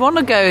 So if you want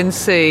to go and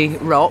see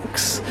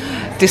rocks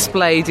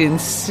displayed in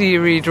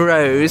serried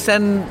rows,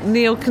 then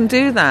Neil can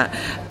do that.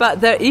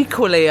 But there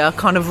equally are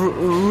kind of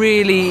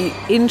really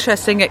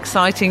interesting,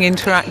 exciting,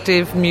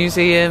 interactive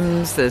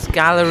museums. There's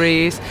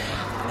galleries.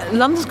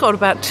 London's got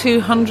about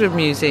 200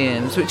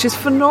 museums, which is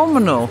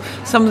phenomenal.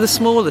 Some of the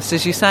smallest,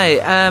 as you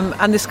say,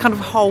 and this kind of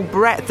whole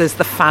breadth. There's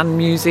the Fan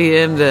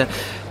Museum, the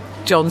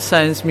John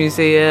Soane's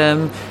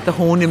Museum, the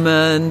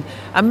Horniman,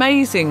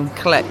 amazing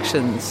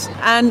collections.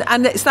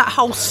 And it's that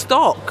whole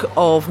stock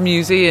of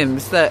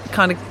museums that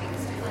kind of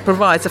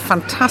provides a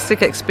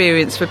fantastic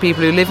experience for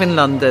people who live in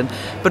London,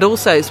 but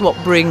also it's what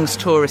brings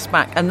tourists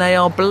back, and they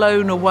are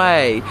blown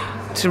away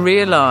to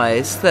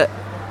realise that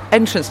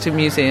entrance to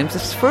museums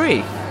is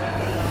free.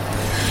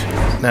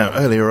 Now,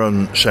 earlier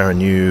on, Sharon,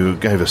 you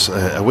gave us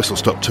a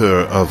whistle-stop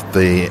tour of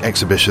the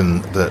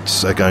exhibition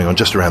that's going on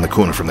just around the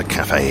corner from the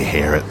cafe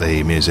here at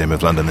the Museum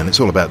of London, and it's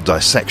all about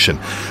dissection.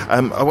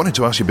 I wanted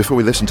to ask you, before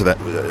we listen to that,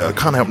 I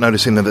can't help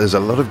noticing that there's a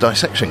lot of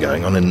dissection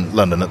going on in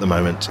London at the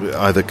moment,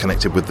 either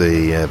connected with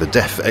the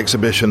death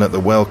exhibition at the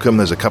Wellcome.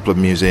 There's a couple of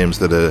museums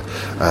that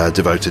are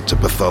devoted to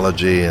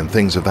pathology and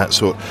things of that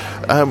sort.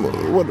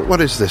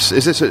 What is this?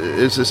 Is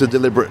this a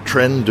deliberate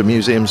trend? Do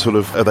museums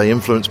are they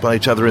influenced by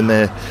each other in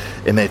their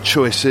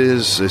choice?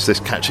 Is this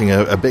catching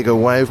a bigger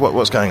wave?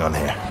 What's going on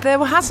here? There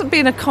hasn't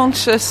been a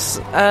conscious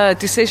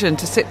decision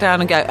to sit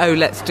down and go,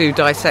 let's do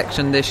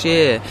dissection this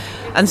year.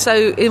 And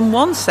so in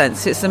one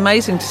sense, it's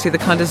amazing to see the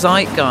kind of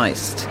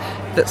zeitgeist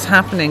that's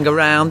happening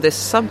around this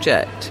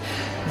subject.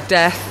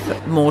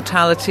 Death,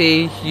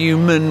 mortality,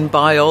 human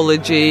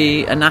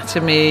biology,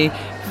 anatomy,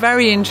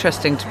 very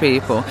interesting to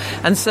people.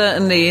 And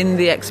certainly in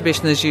the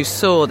exhibition, as you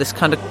saw, this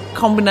kind of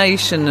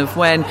combination of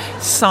when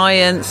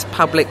science,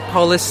 public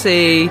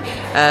policy,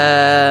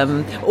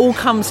 all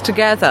comes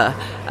together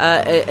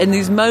in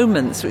these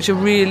moments which are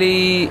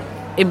really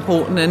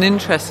important and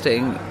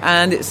interesting.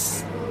 And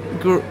it's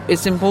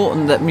it's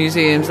important that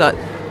museums like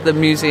the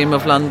Museum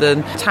of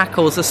London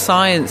tackles a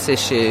science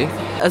issue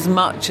as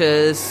much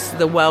as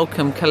the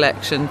Wellcome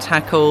collection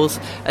tackles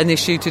an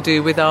issue to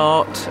do with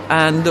art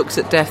and looks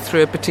at death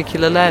through a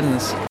particular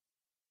lens.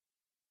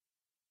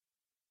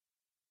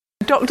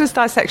 Doctor's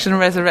Dissection and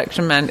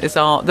Resurrection Men is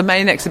the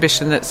main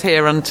exhibition that's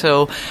here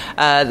until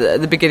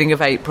the beginning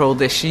of April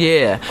this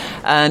year,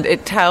 and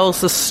it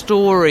tells the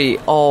story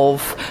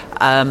of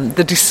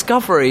the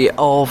discovery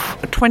of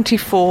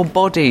 24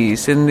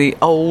 bodies in the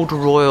old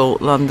Royal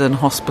London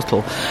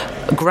Hospital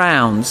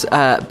grounds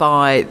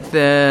by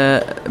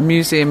the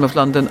Museum of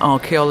London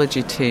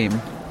archaeology team.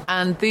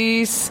 And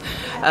these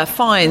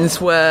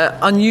finds were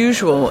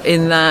unusual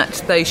in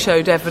that they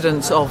showed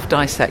evidence of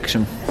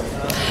dissection.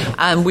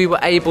 And we were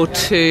able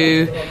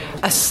to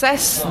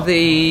assess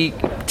the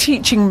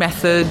teaching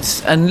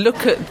methods and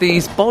look at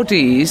these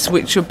bodies,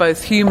 which are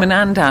both human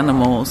and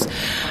animals,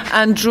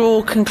 and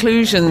draw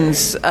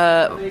conclusions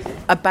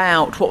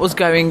about what was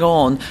going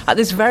on at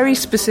this very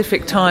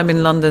specific time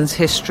in London's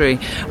history,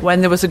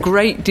 when there was a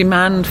great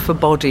demand for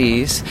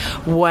bodies,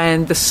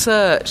 when the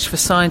search for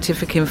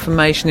scientific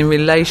information in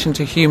relation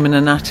to human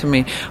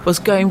anatomy was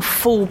going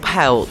full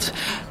pelt.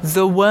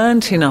 There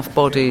weren't enough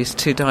bodies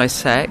to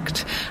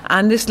dissect,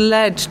 and this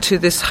led to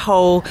this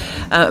whole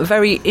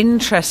very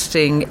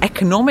interesting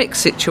economic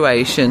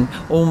situation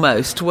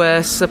almost,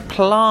 where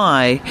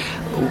supply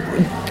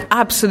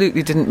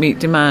absolutely didn't meet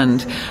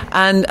demand,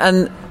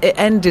 and it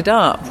ended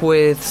up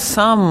with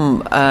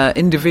some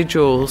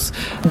individuals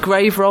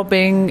grave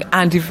robbing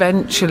and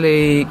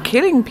eventually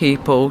killing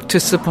people to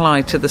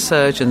supply to the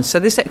surgeons. So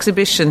this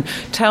exhibition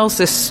tells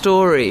this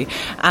story,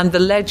 and the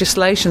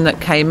legislation that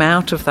came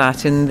out of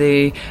that in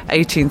the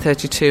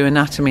 1832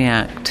 Anatomy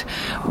Act,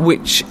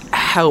 which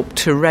helped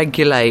to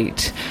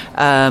regulate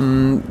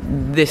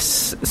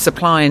this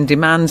supply and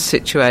demand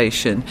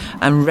situation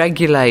and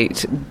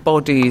regulate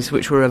bodies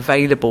which were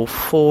available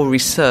for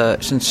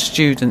research and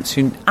students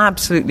who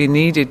absolutely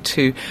needed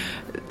to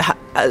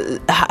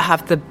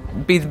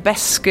be the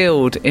best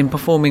skilled in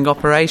performing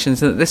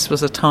operations, and that this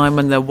was a time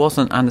when there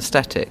wasn't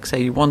anaesthetic, so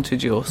you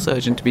wanted your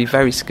surgeon to be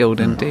very skilled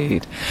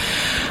indeed.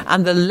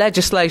 And the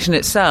legislation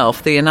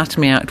itself, the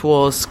Anatomy Act,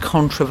 was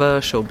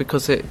controversial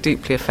because it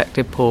deeply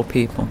affected poor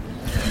people.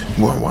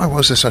 Well, why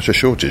was there such a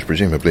shortage?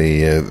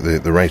 Presumably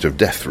the rate of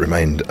death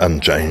remained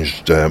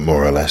unchanged,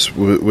 more or less.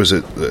 Was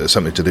it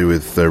something to do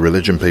with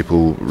religion,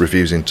 people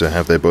refusing to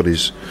have their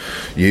bodies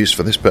used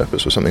for this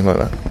purpose or something like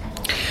that?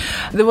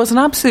 There was an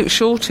absolute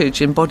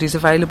shortage in bodies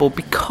available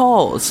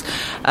because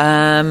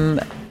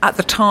at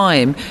the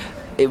time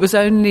it was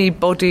only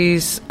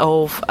bodies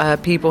of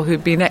people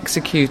who'd been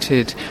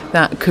executed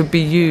that could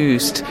be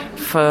used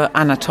for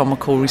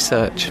anatomical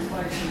research.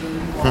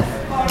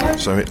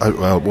 So,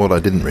 what I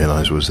didn't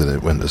realise was that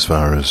it went as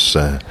far as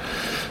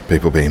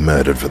people being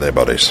murdered for their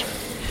bodies.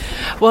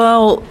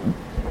 Well,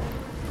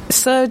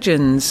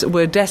 surgeons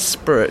were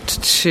desperate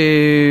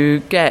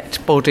to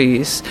get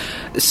bodies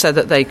so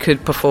that they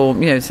could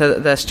perform, so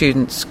that their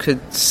students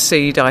could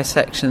see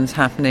dissections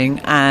happening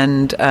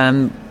and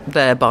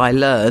thereby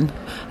learn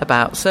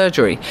about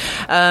surgery.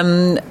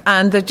 And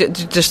there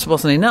just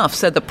wasn't enough.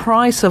 So the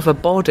price of a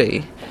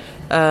body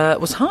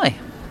was high.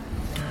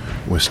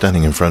 We're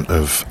standing in front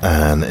of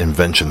an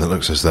invention that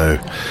looks as though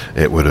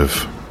it would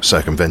have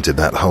circumvented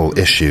that whole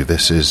issue.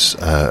 This is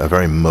a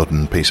very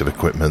modern piece of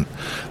equipment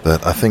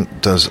that I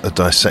think does a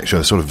dissection,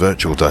 a sort of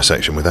virtual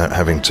dissection, without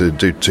having to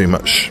do too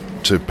much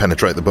to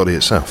penetrate the body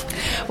itself.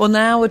 Well,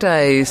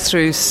 nowadays,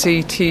 through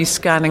CT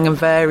scanning and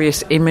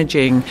various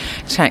imaging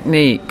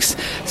techniques,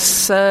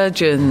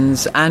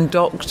 surgeons and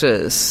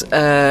doctors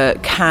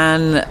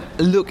can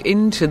look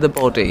into the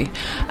body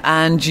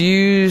and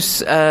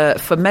use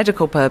for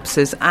medical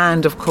purposes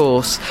and, of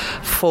course,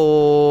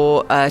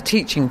 for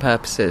teaching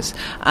purposes.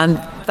 And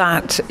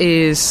that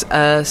is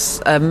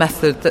a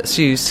method that's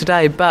used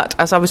today. But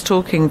as I was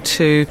talking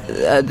to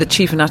the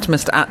chief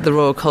anatomist at the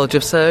Royal College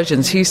of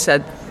Surgeons, he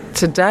said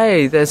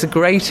today there's a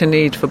greater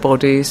need for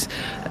bodies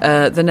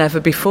than ever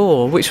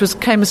before, which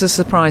came as a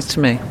surprise to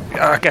me.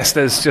 I guess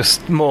there's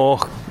just more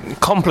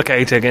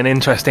complicated and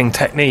interesting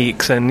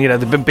techniques, and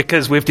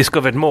because we've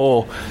discovered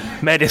more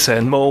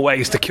medicine, more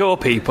ways to cure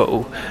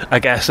people, I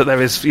guess that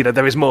there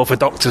is more for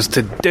doctors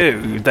to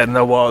do than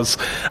there was.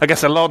 I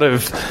guess a lot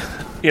of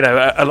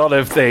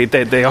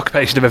the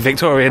occupation of a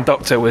Victorian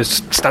doctor was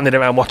standing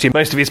around watching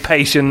most of his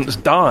patients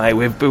die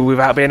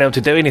without being able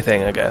to do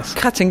anything, I guess.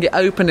 Cutting it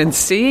open and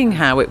seeing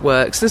how it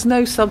works, there's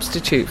no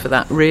substitute for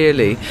that,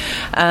 really.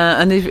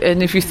 And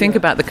if you think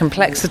about the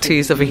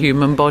complexities of a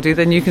human body,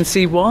 then you can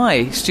see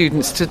why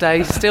students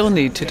today still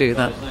need to do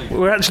that.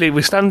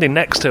 We're standing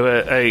next to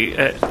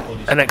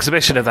an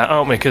exhibition of that,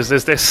 aren't we? Because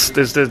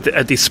there's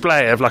a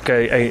display of like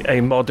a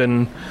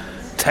modern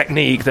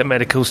technique that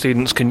medical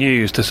students can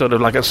use to sort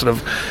of like a sort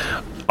of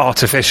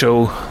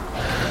artificial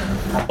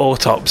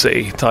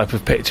autopsy type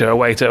of picture, a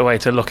way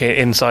to look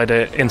inside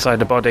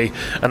a body.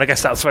 And I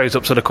guess that throws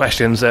up sort of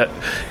questions that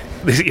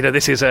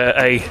this is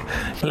a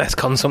less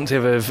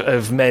consumptive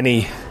of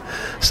many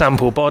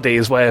sample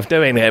bodies way of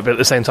doing it, but at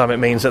the same time it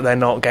means that they're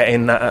not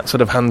getting that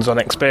sort of hands-on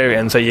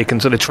experience, so you can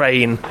sort of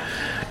train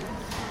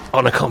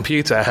on a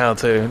computer how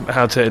to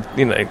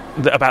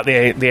about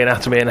the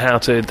anatomy and how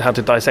to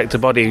dissect a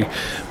body,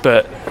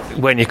 but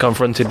when you're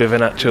confronted with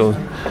an actual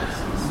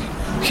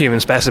human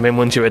specimen,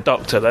 once you're a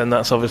doctor, then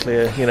that's obviously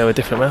a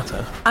different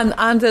matter.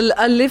 And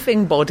a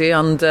living body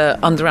under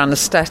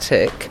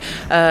anaesthetic,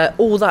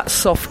 all that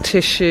soft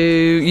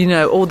tissue,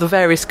 all the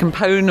various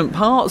component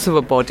parts of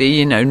a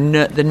body,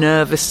 the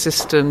nervous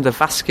system, the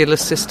vascular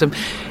system,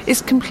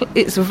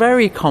 it's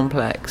very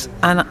complex,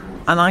 and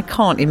I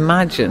can't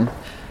imagine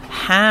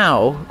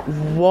how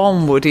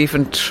one would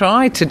even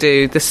try to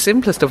do the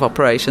simplest of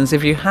operations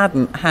if you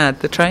hadn't had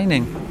the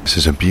training. This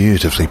is a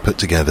beautifully put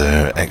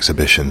together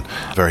exhibition,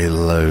 very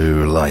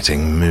low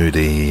lighting,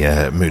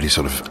 moody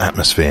sort of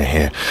atmosphere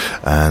here,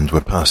 and we're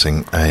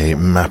passing a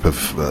map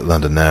of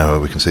London now.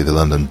 We can see the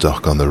London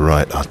Dock on the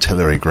right,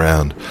 Artillery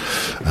Ground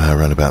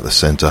around about the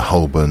centre,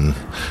 Holborn,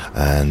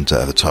 and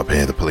at the top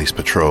here the police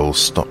patrol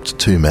stopped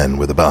 2 men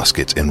with a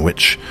basket in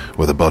which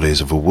were the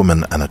bodies of a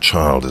woman and a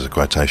child, is a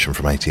quotation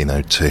from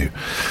 1802.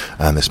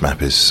 And this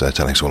map is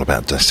telling us all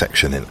about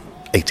dissection in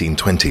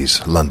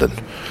 1820s London.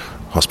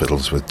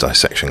 Hospitals with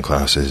dissection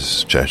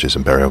classes, churches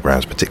and burial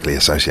grounds particularly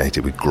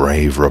associated with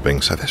grave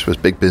robbing. So this was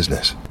big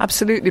business.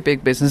 Absolutely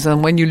big business.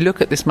 And when you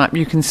look at this map,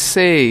 you can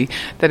see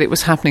that it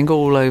was happening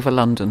all over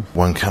London.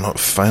 One cannot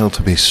fail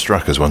to be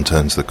struck as one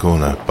turns the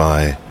corner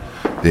by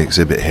the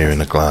exhibit here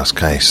in a glass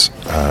case.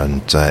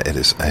 And it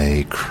is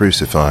a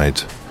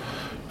crucified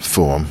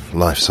form,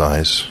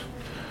 life-size.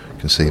 You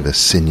can see the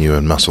sinew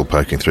and muscle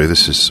poking through.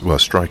 This is,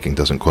 striking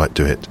doesn't quite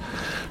do it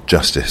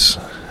justice.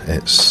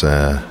 It's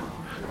an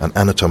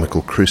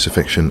anatomical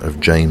crucifixion of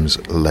James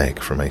Legge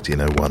from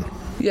 1801.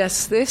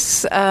 Yes,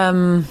 this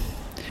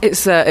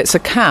it's a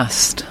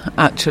cast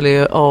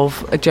actually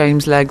of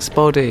James Legge's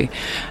body,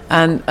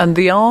 and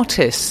the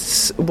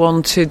artists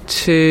wanted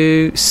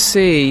to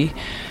see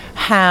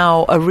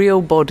how a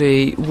real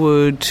body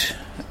would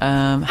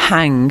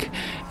hang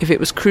if it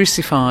was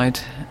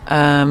crucified.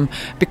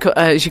 Because,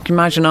 as you can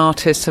imagine,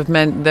 artists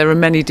there are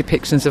many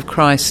depictions of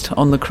Christ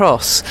on the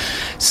cross,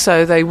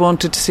 so they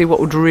wanted to see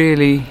what would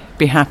really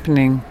be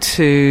happening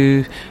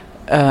to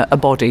a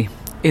body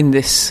in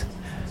this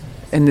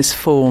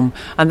form,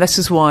 and this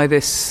is why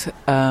this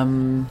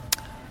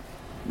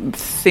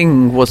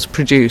thing was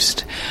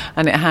produced,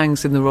 and it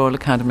hangs in the Royal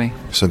Academy.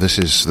 So this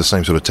is the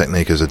same sort of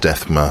technique as a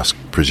death mask,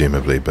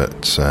 presumably,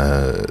 but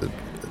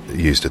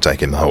used to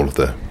take in the whole of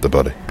the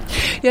body.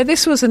 Yeah,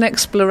 this was an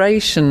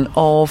exploration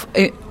of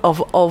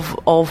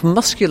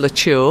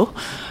musculature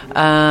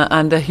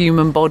and a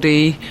human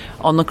body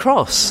on the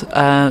cross.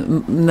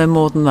 No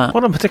more than that.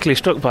 What I'm particularly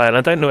struck by, and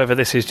I don't know whether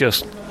this is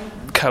just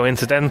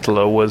coincidental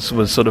or was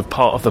sort of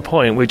part of the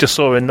point, we just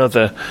saw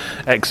another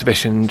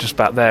exhibition just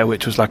back there,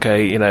 which was like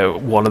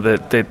one of the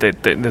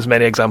there's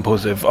many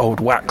examples of old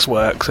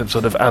waxworks and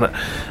sort of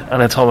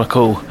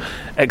anatomical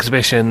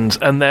exhibitions,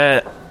 and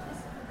they're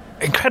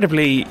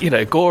incredibly,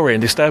 gory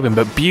and disturbing,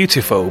 but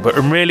beautiful, but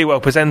really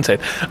well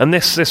presented. And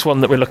this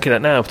one that we're looking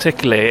at now,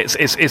 particularly,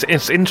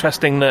 it's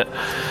interesting that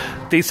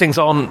these things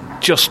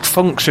aren't just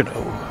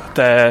functional;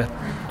 they're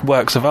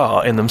works of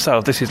art in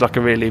themselves. This is like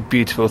a really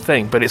beautiful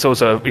thing, but it's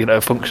also,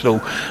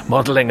 functional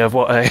modelling of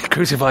what a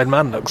crucified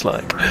man looks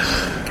like.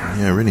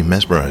 Yeah, really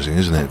mesmerising,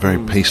 isn't it? Very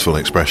peaceful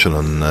expression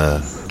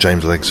on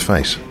James Legge's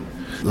face.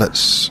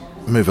 Let's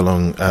move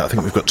along. I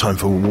think we've got time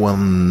for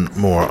one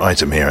more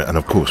item here, and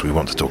of course we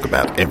want to talk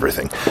about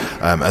everything.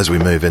 As we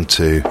move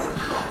into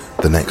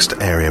the next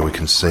area, we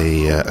can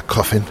see a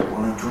coffin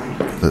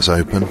that's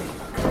open.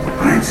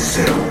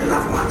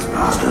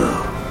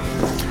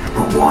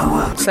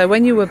 So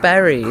when you were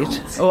buried,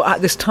 or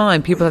at this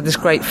time, people had this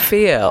great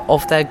fear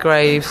of their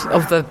graves,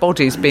 of their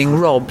bodies being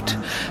robbed.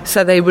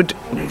 So they would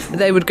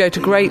go to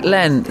great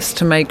lengths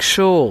to make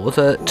sure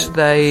that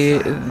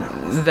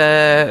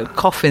their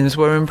coffins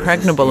were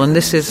impregnable. And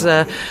this is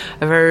a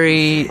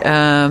very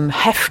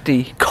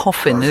hefty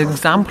coffin, an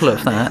example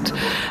of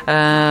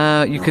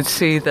that. You could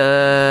see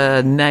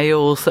the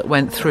nails that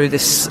went through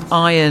this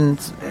iron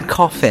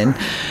coffin,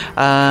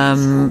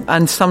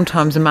 and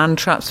sometimes man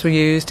traps were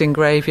used in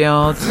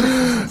graveyards.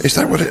 Is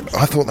that what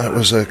I thought that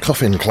was a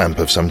coffin clamp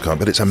of some kind,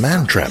 but it's a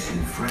man trap.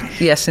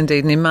 Yes,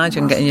 indeed, and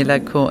imagine getting your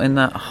leg caught in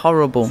that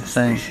horrible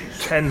thing.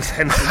 Hence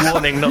the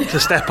warning not to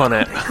step on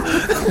it.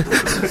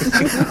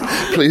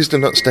 Please do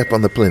not step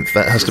on the plinth.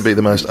 That has to be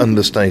the most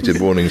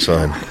understated warning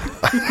sign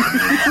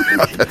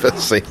I've ever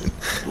seen.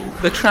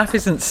 The trap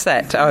isn't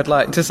set, I would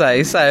like to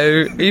say,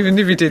 so even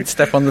if you did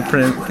step on the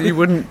plinth, you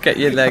wouldn't get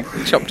your leg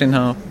chopped in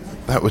half.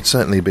 That would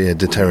certainly be a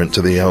deterrent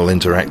to the whole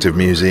interactive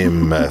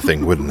museum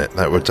thing, wouldn't it?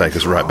 That would take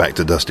us right back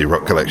to Dusty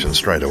Rock Collection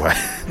straight away.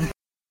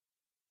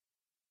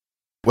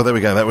 Well, there we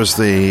go. That was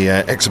the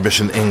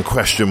exhibition in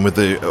question with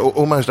the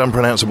almost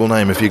unpronounceable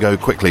name, if you go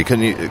quickly.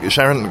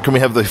 Sharon, can we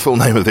have the full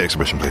name of the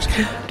exhibition, please?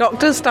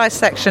 Doctors,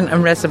 Dissection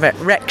and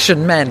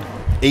Resurrection Men.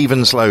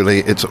 even slowly,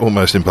 it's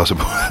almost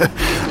impossible.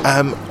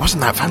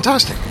 Wasn't that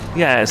fantastic?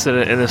 Yeah, it's an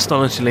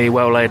astonishingly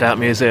well laid out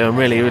museum,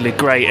 really, really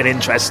great and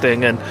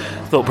interesting and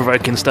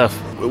thought-provoking stuff.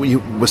 You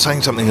were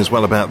saying something as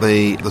well about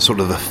the sort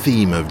of the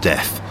theme of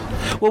death.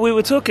 Well, we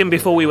were talking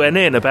before we went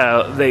in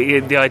about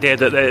the idea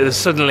that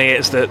suddenly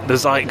it's the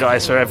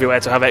zeitgeist for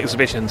everywhere to have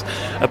exhibitions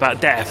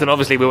about death, and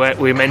obviously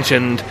we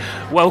mentioned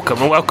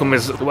Wellcome, and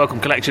the Wellcome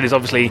collection is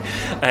obviously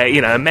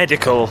a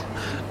medical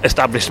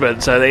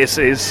establishment, so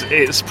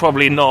it's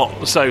probably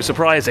not so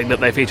surprising that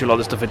they feature a lot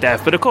of stuff of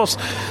death. But of course,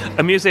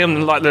 a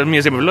museum like the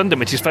Museum of London,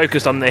 which is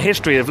focused on the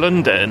history of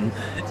London,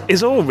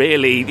 is all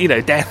really,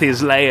 death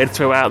is layered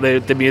throughout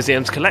the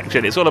museum's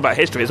collection. It's all about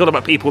history. It's all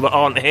about people that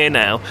aren't here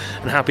now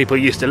and how people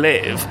used to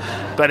live.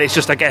 But it's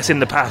just, I guess, in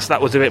the past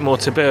that was a bit more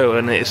taboo,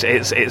 and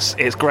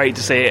it's great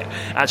to see it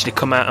actually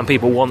come out and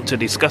people want to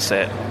discuss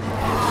it.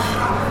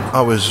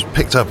 I was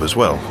picked up as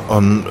well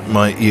on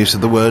my use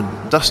of the word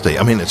dusty.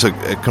 I mean, it's a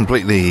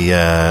completely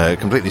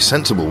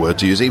sensible word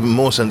to use, even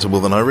more sensible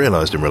than I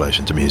realised in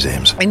relation to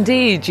museums.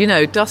 Indeed,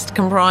 dust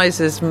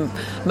comprises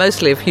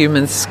mostly of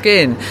human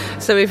skin.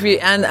 So if you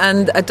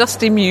and a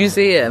dusty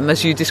museum,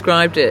 as you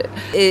described it,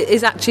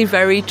 is actually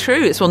very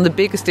true. It's one of the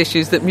biggest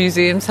issues that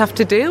museums have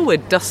to deal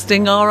with: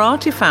 dusting our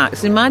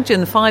artefacts.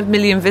 Imagine 5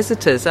 million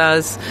visitors,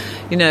 as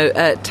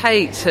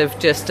Tate have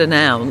just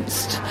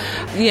announced.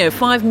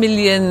 5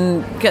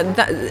 million.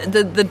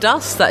 The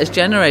dust that is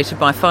generated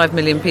by 5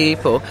 million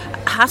people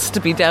has to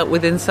be dealt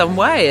with in some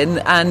way,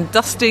 and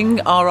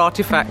dusting our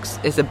artefacts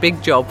is a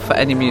big job for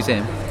any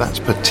museum. That's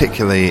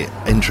particularly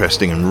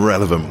interesting and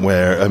relevant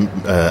where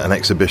an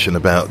exhibition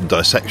about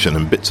dissection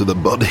and bits of the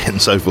body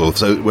and so forth,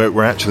 so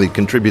we're actually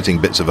contributing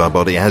bits of our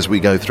body as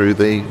we go through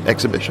the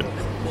exhibition.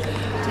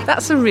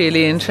 That's a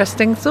really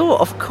interesting thought.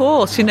 Of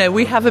course,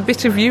 we have a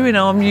bit of you in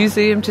our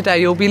museum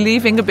today. You'll be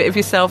leaving a bit of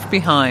yourself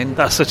behind.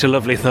 That's such a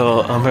lovely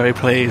thought. I'm very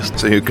pleased.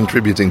 So you're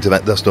contributing to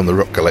that Dust on the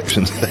Rock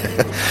collection.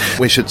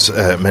 We should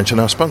mention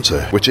our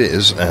sponsor, which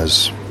is,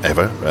 as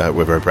ever,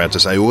 we're very proud to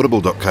say,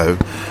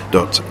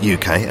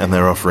 audible.co.uk, and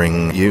they're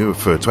offering you,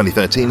 for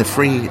 2013, a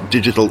free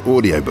digital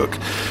audiobook.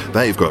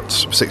 They've got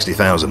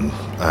 60,000.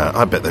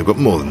 I bet they've got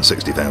more than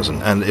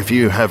 60,000. And if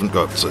you haven't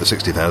got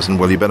 60,000,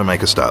 well, you better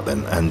make a start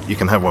then, and you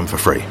can have one for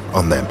free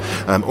on them.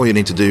 All you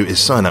need to do is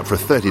sign up for a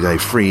 30-day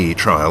free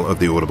trial of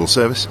the Audible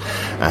service,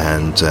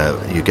 and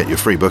you get your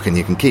free book, and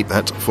you can keep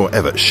that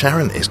forever.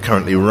 Sharon is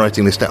currently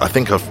writing this down. I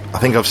think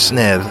I've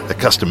snared a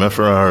customer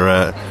for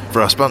our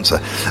sponsor.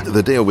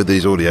 The deal with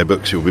these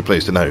audiobooks, you'll be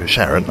pleased to know,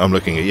 Sharon, I'm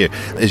looking at you,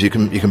 is you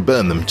can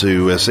burn them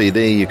to a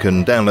CD, you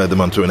can download them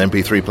onto an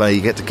MP3 player,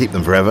 you get to keep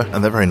them forever,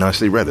 and they're very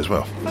nicely read as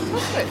well.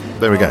 Fantastic.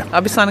 There we go.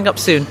 I'll be signing up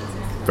soon.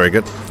 Very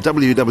good.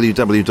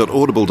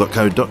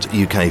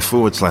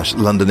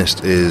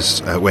 www.audible.co.uk/Londonist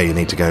is where you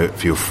need to go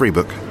for your free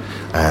book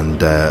and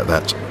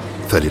that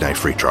 30-day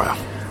free trial.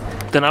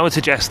 Then I would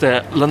suggest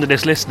that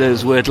Londonist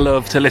listeners would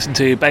love to listen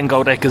to Ben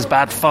Goldacre's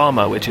Bad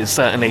Farmer, which is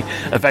certainly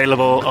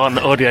available on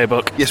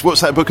audiobook. Yes,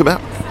 what's that book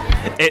about?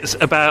 It's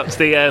about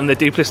the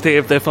duplicity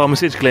of the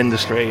pharmaceutical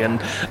industry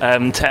and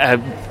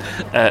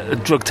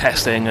drug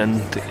testing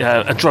and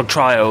drug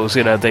trials.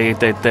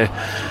 The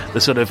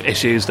sort of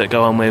issues that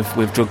go on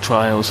with drug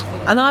trials.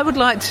 And I would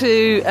like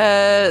to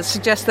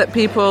suggest that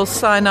people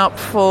sign up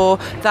for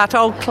that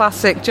old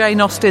classic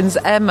Jane Austen's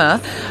Emma,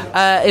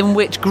 in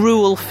which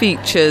gruel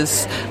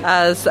features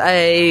as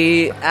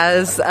the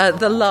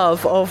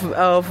love of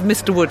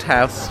Mr.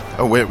 Woodhouse.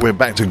 Oh, we're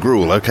back to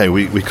gruel. Okay,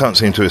 we can't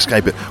seem to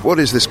escape it. What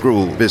is this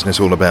gruel business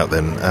all about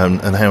then,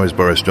 and how is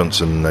Boris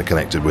Johnson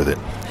connected with it?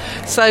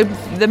 So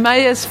the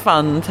Mayor's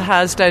Fund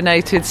has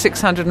donated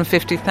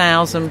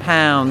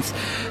 £650,000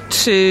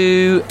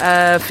 to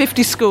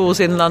 50 schools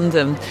in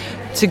London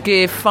to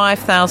give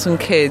 5,000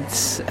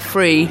 kids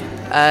free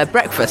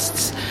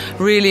breakfasts.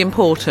 Really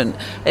important.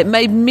 It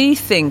made me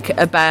think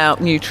about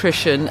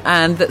nutrition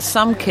and that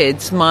some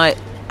kids might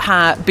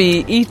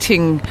be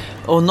eating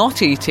or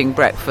not eating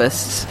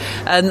breakfasts,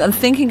 and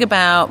thinking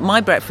about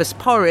my breakfast: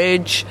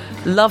 porridge,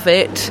 love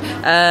it,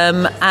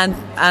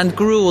 and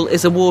gruel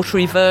is a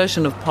watery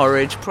version of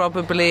porridge,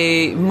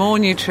 probably more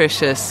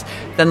nutritious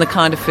than the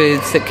kind of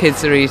foods that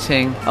kids are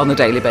eating on a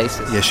daily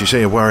basis. Yes, you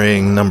see a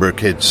worrying number of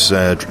kids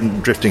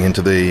drifting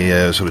into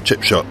the sort of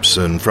chip shops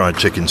and fried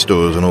chicken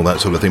stores and all that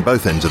sort of thing,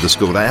 both ends of the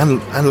school day,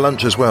 and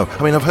lunch as well.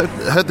 I mean, I've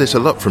heard this a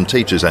lot from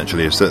teachers,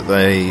 actually, is that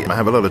they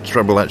have a lot of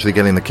trouble actually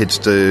getting the kids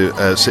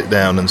to sit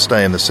down and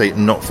stay in the seat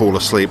and not fall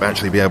asleep,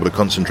 actually be able to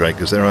concentrate,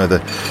 because they're either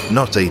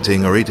not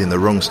eating or eating the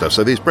wrong stuff.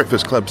 So these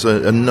breakfast clubs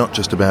are not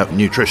just about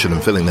nutrition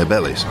and filling their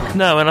bellies.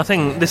 No, and I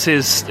think this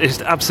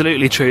is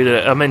absolutely true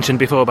that I mentioned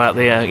before about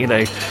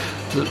the,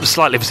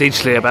 slightly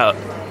facetiously about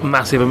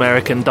massive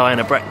American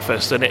diner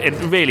breakfast, and it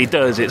really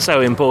does. It's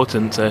so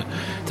important to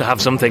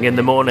have something in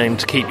the morning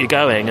to keep you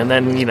going, and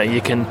then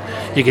you can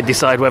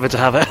decide whether to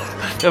have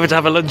whether to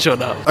have a lunch or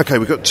not. Okay,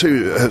 we've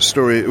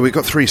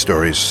got three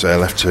stories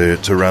left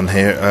to run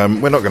here.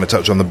 We're not going to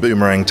touch on the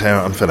Boomerang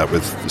Tower. I'm fed up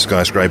with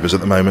skyscrapers at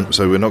the moment,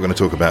 so we're not going to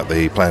talk about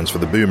the plans for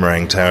the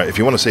Boomerang Tower. If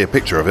you want to see a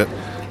picture of it,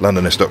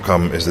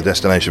 Londonist.com is the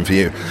destination for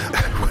you.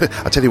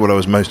 I tell you what I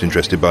was most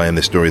interested by in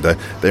this story, though.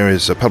 There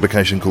is a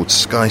publication called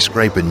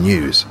Skyscraper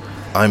News.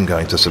 I'm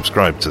going to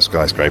subscribe to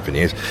Skyscraper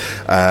News.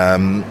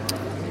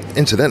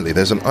 Incidentally,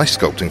 there's an ice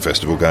sculpting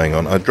festival going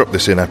on. I dropped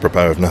this in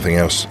apropos of nothing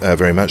else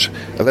very much.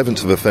 11th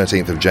to the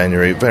 13th of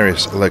January,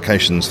 various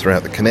locations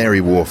throughout the Canary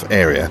Wharf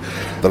area.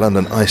 The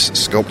London Ice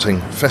Sculpting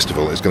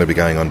Festival is going to be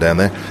going on down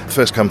there.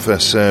 First come,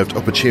 first served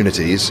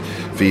opportunities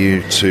for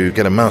you to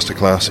get a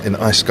masterclass in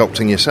ice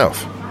sculpting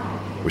yourself,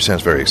 which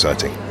sounds very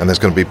exciting. And there's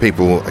going to be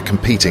people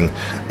competing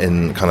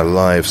in kind of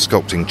live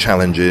sculpting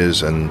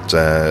challenges, and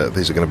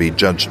these are going to be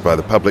judged by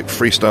the public.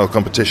 Freestyle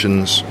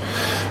competitions,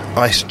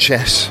 ice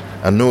chess,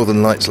 a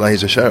Northern Lights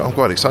laser show. I'm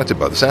quite excited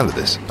by the sound of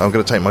this. I'm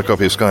going to take my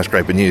copy of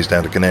Skyscraper News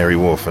down to Canary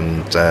Wharf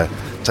and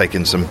take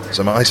in some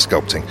ice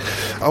sculpting.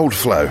 Old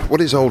Flow. What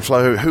is Old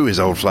Flow? Who is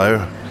Old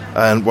Flow?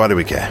 And why do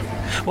we care?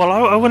 Well,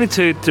 I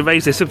wanted to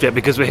raise this subject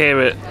because we're here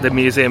at the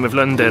Museum of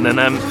London, and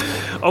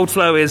Old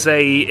Flow is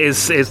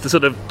the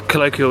sort of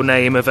colloquial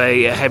name of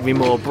a Henry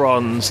Moore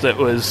bronze that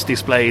was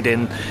displayed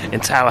in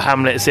Tower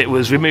Hamlets. It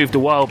was removed a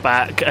while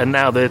back, and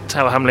now the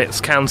Tower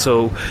Hamlets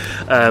Council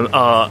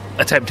are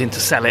attempting to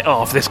sell it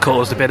off. This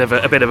caused a bit of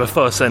a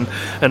fuss, and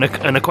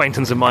an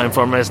acquaintance of mine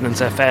from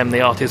Resonance FM,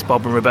 the artist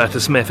Bob and Roberta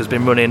Smith, has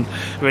been running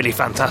a really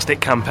fantastic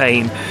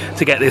campaign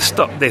to get this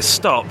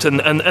stopped.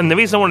 And the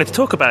reason I wanted to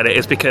talk about it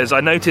is because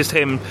I noticed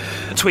him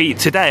tweet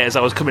today as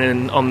I was coming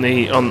in on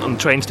the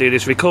train to do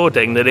this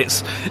recording that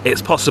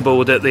it's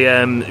possible that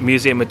the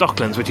Museum of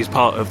Docklands, which is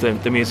part of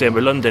the Museum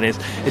of London, is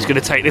going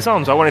to take this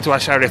on. So I wanted to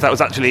ask Sharon if that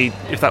was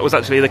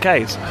actually the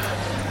case.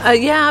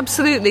 Yeah,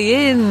 absolutely.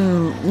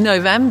 In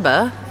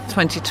November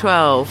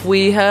 2012,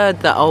 we heard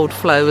that Old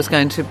Flow was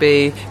going to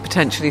be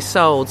potentially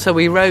sold. So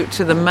we wrote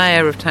to the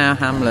Mayor of Tower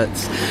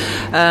Hamlets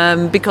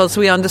because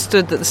we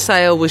understood that the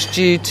sale was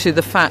due to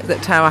the fact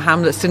that Tower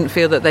Hamlets didn't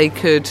feel that they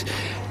could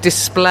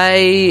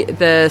display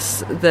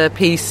the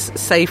piece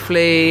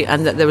safely,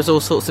 and that there was all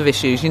sorts of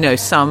issues. You know,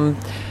 some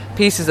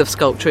pieces of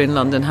sculpture in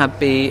London have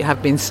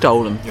been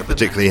stolen. Yeah,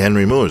 particularly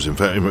Henry Moore's, in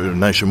fact,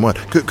 nationwide.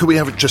 Could we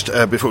have just,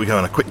 before we go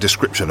on, a quick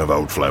description of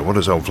Old Flow? What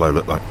does Old Flow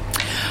look like?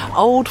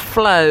 Old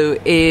Flow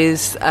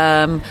is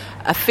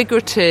a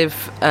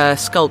figurative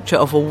sculpture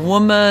of a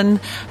woman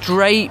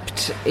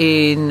draped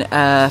in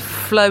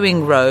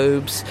flowing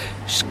robes,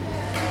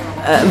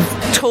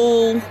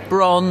 tall,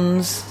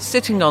 bronze,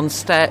 sitting on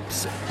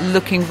steps,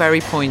 looking very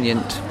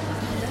poignant.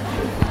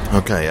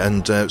 Okay,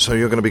 and so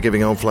you're going to be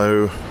giving Old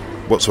Flow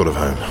what sort of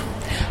home?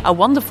 A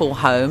wonderful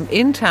home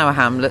in Tower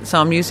Hamlets.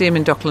 Our museum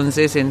in Docklands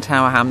is in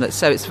Tower Hamlets,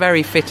 so it's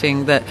very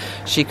fitting that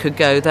she could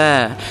go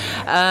there.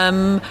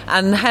 And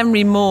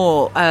Henry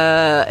Moore,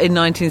 in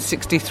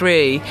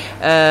 1963,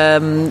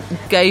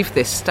 gave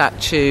this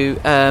statue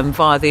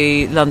via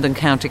the London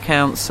County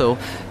Council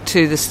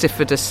to the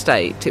Stifford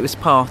Estate. It was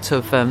part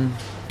of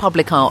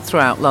public art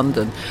throughout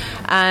London,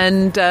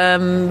 and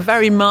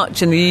very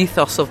much in the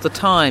ethos of the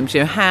times, you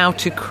know, how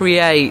to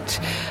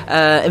create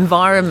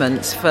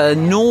environments for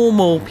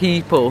normal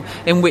people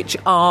in which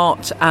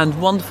art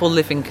and wonderful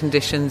living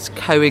conditions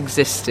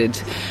coexisted.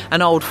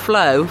 And Old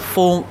Flow,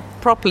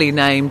 properly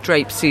named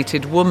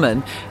Drape-Seated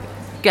Woman,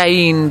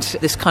 gained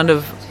this kind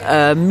of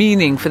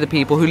meaning for the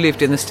people who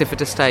lived in the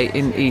Stifford Estate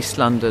in East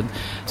London.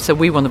 So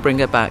we want to bring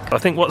her back. I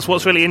think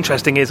what's really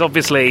interesting is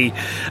obviously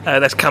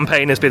this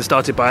campaign has been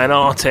started by an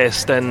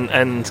artist,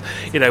 and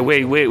you know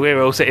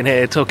we're all sitting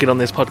here talking on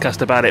this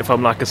podcast about it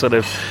from like a sort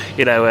of,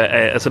 you know,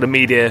 a sort of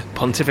media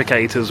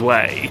pontificator's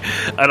way.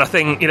 And I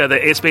think, you know,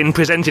 that it's been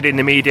presented in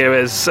the media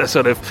as a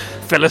sort of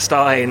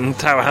Philistine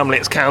Tower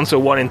Hamlets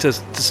Council wanting to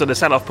sort of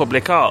sell off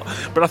public art.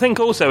 But I think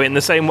also in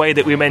the same way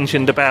that we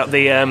mentioned about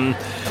the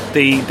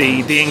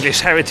English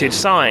heritage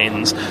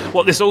signs,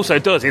 what this also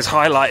does is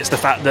highlights the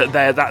fact that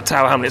that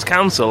Tower Hamlets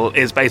Council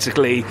is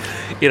basically,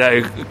 you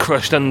know,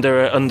 crushed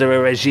under a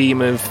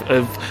regime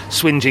of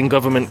swinging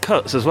government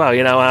cuts as well.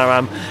 You know,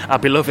 our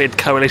beloved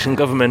coalition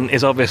government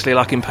is obviously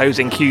like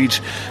imposing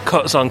huge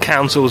cuts on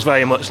councils,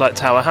 very much like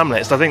Tower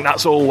Hamlets. I think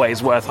that's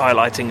always worth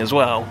highlighting as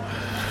well.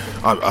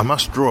 I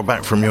must draw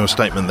back from your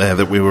statement there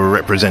that we were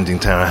representing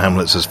Tower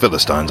Hamlets as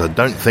Philistines. I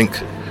don't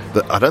think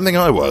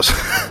I was.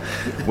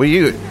 Were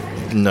you?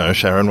 No,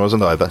 Sharon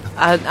wasn't either.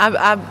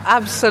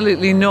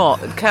 Absolutely not.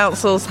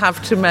 Councils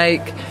have to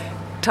make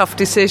tough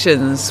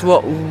decisions.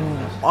 What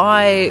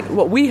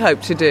we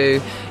hope to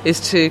do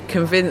is to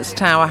convince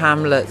Tower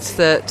Hamlets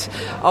that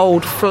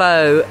Old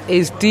Flow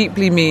is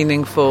deeply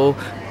meaningful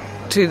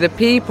to the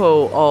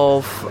people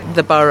of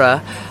the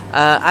borough,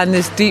 and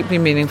is deeply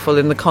meaningful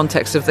in the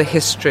context of the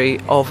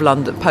history of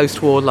London,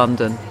 post-war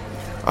London.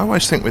 I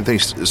always think with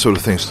these sort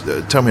of things,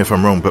 tell me if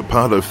I'm wrong, but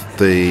part of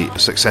the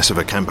success of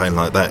a campaign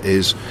like that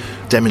is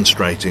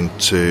demonstrating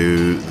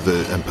to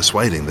and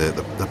persuading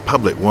the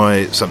public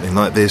why something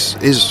like this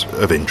is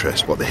of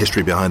interest, what the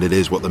history behind it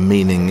is, what the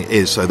meaning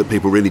is, so that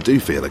people really do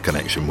feel a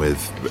connection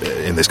with,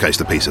 in this case,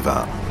 the piece of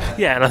art.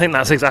 Yeah, and I think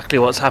that's exactly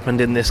what's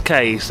happened in this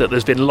case, that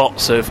there's been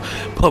lots of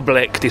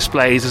public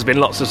displays, there's been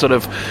lots of sort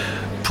of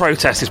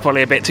protest is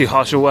probably a bit too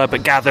harsh a word,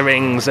 but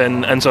gatherings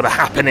and sort of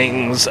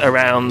happenings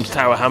around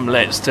Tower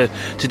Hamlets to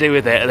do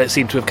with it that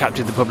seem to have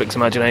captured the public's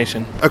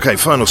imagination. OK,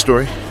 final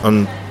story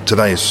on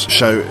today's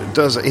show.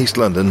 Does East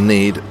London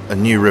need a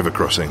new river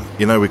crossing?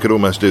 You know, we could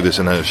almost do this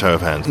in a show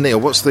of hands. Neil,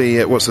 what's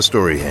the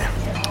story here?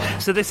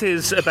 So this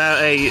is about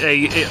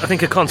I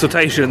think a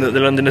consultation that the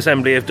London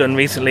Assembly have done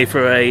recently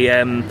for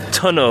a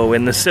tunnel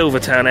in the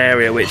Silvertown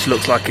area, which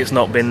looks like it's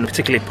not been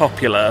particularly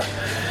popular.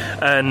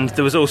 And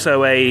there was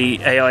also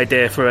a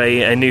idea for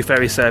a new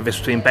ferry service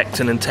between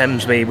Beckton and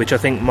Thamesmead, which I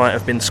think might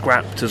have been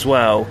scrapped as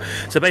well.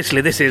 So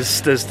basically,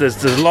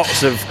 there's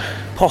lots of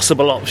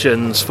possible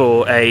options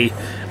for a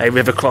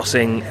river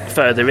crossing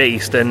further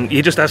east, and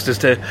you just asked us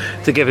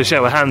to give a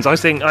show of hands. I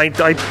think I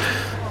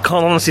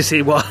can't honestly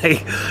see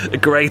why a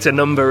greater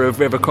number of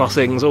river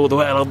crossings all the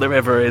way along the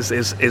river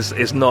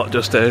is not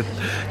just a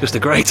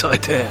great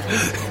idea.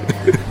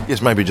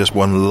 Yes, maybe just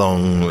one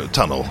long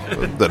tunnel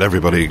that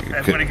everybody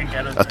can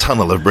get a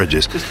tunnel of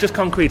bridges. Just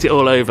concrete it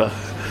all over.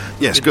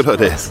 Yes, good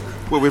idea.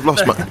 Well, we've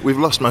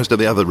lost most of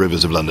the other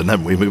rivers of London,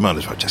 haven't we? We might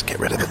as well just get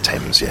rid of the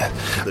Thames, yeah.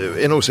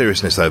 In all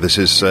seriousness, though, this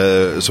is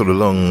sort of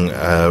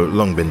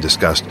long been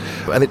discussed.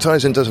 And it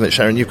ties in, doesn't it,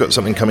 Sharon? You've got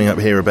something coming up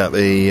here about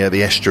the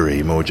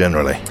estuary more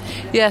generally.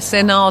 Yes,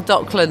 in our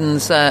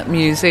Docklands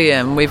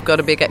Museum, we've got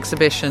a big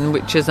exhibition,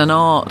 which is an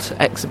art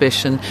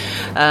exhibition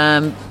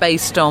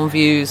based on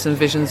views and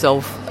visions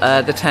of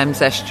the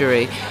Thames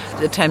estuary.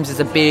 The Thames is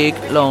a big,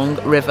 long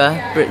river,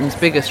 Britain's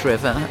biggest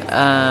river.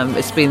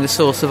 It's been the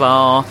source of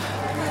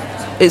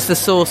It's the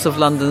source of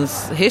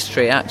London's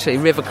history, actually.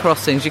 River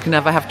crossings, you can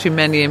never have too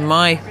many in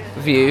my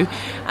view.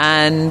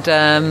 And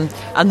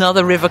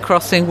another river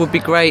crossing would be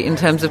great in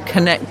terms of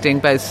connecting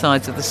both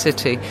sides of the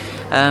city.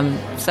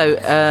 So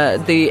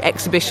the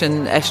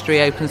exhibition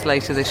estuary opens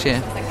later this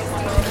year.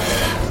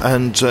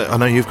 And I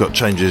know you've got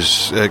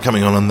changes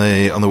coming on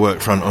the work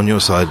front on your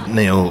side.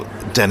 Neil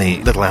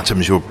Denny, Little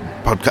Atoms, your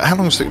podcast. How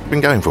long has it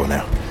been going for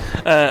now?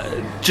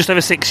 Just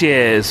over 6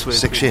 years.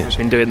 6 years. We've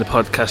been doing the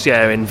podcast,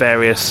 in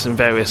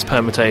various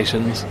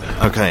permutations.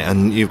 Okay,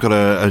 and you've got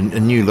a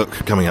new look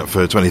coming up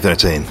for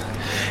 2013.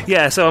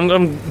 Yeah, so I'm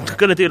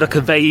going to do like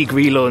a vague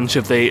relaunch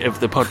of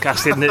the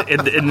podcast in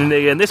the new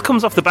year, and this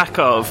comes off the back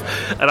of,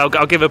 and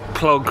I'll give a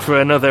plug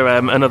for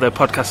another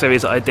podcast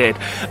series that I did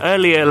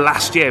earlier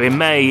last year in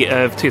May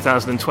of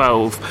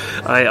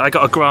 2012. I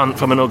got a grant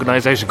from an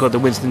organisation called the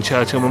Winston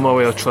Churchill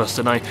Memorial Trust,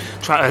 and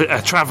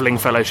a travelling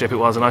fellowship it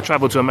was, and I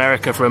travelled to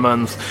America for a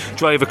month,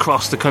 drove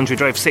across the country,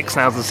 drove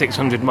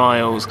 6,600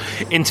 miles,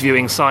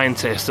 interviewing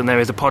scientists, and there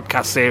is a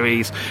podcast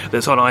series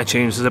that's on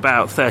iTunes. There's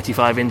about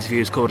 35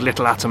 interviews called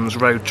Little Atoms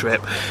Road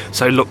Trip,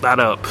 so look that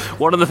up.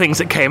 One of the things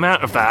that came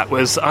out of that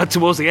was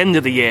towards the end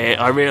of the year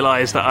I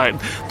realised that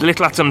the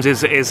Little Atoms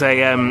is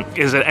an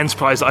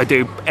enterprise that I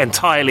do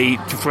entirely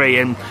for free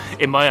in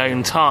my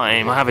own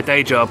time. I have a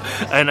day job,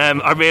 and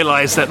I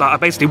realised that I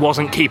basically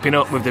wasn't keeping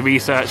up with the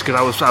research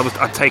because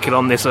I'd taken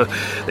on this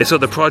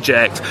other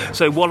project.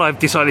 So what I've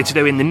decided to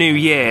do in the new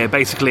year,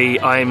 basically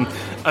I'm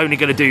only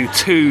going to do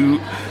 2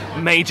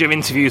 major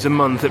interviews a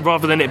month.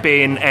 Rather than it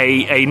being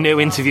a new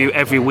interview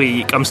every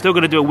week, I'm still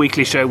going to do a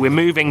weekly show. We're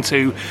moving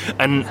to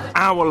an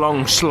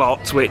hour-long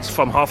slot, which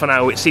from half an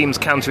hour, which seems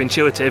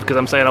counterintuitive because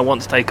I'm saying I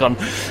want to take on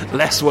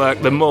less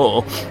work than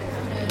more.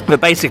 But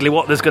basically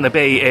what there's going to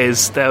be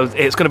is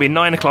it's going to be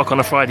 9 o'clock on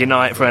a Friday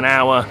night for an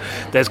hour.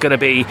 There's going to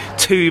be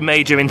 2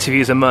 major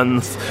interviews a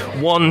month.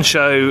 1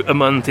 show a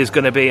month is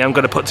going to be, I'm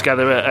going to put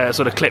together a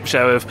sort of clip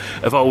show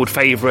of old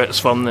favourites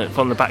from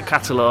the back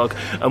catalogue.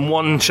 And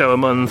 1 show a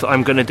month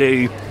I'm going to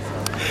do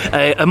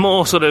a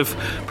more sort of,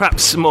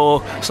 perhaps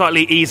more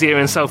slightly easier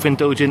and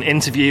self-indulgent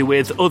interview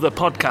with other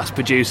podcast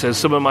producers,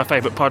 some of my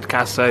favourite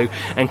podcasts.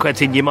 And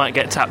Quentin, you might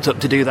get tapped up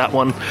to do that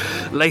one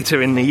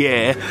later in the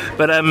year.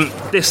 But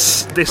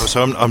this.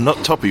 So I'm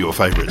not top of your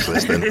favourites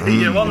list then.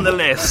 You're on the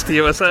list.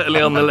 You are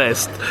certainly on the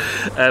list.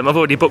 I've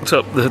already booked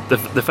up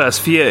the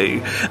first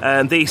few.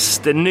 And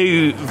the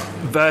new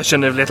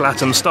version of Little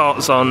Atom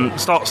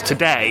starts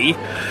today.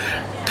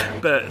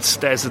 But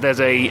there's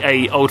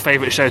a old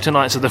favourite show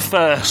tonight, so the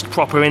first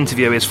proper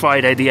interview is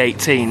Friday the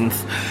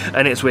 18th,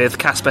 and it's with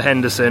Caspar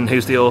Henderson,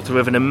 who's the author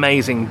of an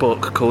amazing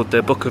book called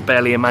The Book of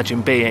Barely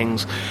Imagined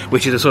Beings,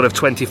 which is a sort of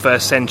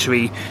 21st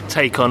century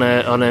take on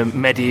a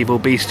medieval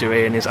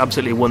bestiary, and is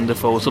absolutely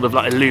wonderful, sort of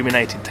like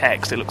illuminated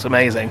text. It looks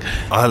amazing.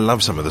 I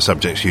love some of the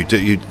subjects you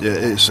do.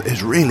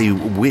 It's really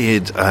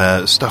weird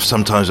stuff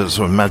sometimes,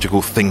 sort of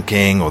magical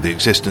thinking or the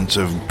existence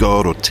of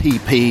God or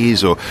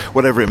TPs or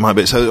whatever it might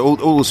be. So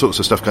all sorts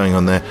of stuff going going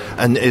on there.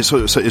 And it's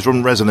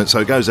from Resonance, so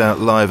it goes out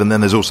live, and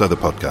then there's also the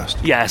podcast.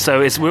 Yeah, so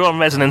we're on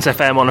Resonance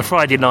FM on a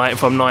Friday night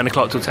from 9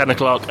 o'clock till 10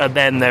 o'clock, and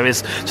then there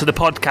is, so the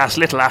podcast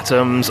Little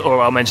Atoms,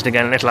 or I'll mention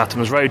again Little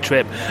Atoms Road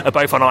Trip, are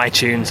both on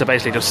iTunes, so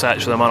basically just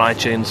search for them on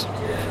iTunes.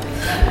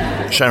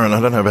 Sharon, I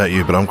don't know about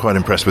you, but I'm quite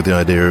impressed with the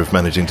idea of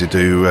managing to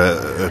do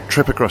a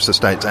trip across the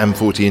States and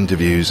 40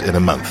 interviews in a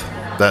month.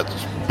 That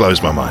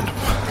blows my mind.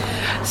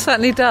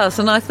 Certainly does,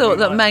 and I thought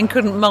that men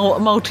couldn't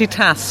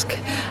multitask,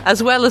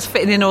 as well as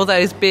fitting in all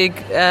those big,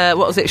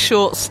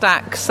 short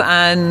stacks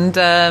and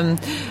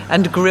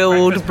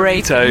grilled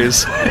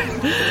burritos.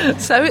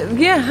 So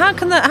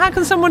how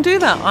can someone do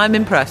that? I'm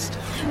impressed.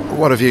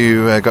 What have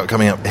you got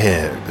coming up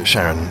here,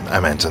 Sharon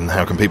Ament, and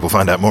how can people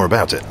find out more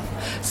about it?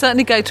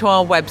 Certainly go to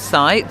our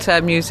website,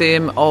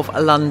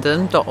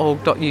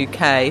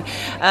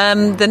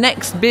 museumoflondon.org.uk. The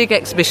next big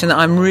exhibition that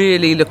I'm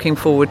really looking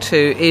forward to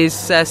is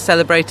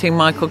celebrating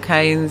Michael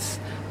Caine's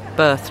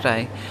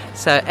birthday.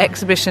 So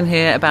exhibition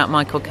here about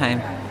Michael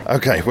Caine.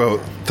 Okay, well,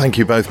 thank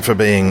you both for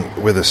being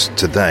with us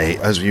today.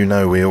 As you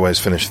know, we always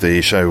finish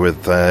the show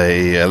with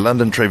a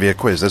London trivia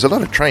quiz. There's a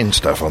lot of train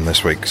stuff on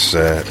this week's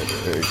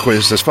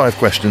quiz. There's 5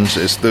 questions.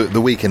 It's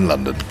the week in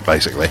London,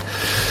 basically,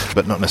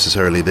 but not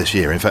necessarily this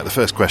year. In fact, the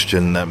first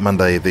question,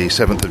 Monday the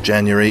 7th of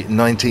January,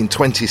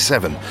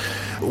 1927.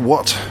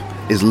 What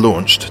is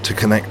launched to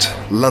connect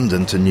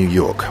London to New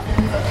York?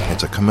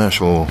 It's a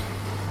commercial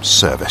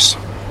service.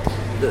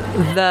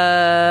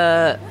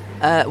 The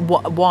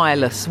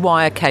wireless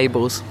wire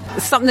cables.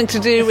 Something to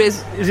do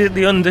with... Is it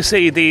the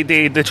undersea,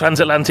 the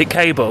transatlantic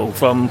cable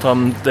from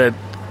the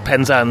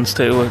Penzance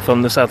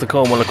from the south of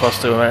Cornwall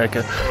across to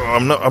America?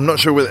 I'm not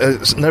sure.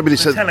 Nobody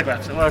said...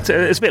 Telegraph. Well,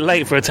 it's a bit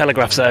late for a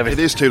telegraph service. It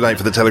is too late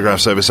for the telegraph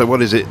service. So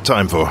what is it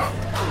time for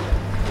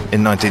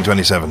in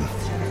 1927?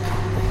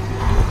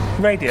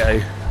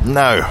 Radio.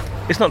 No.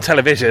 It's not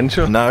television,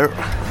 sure. No.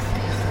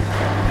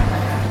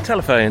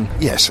 Telephone.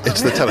 Yes,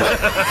 it's the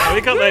telephone.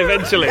 We got there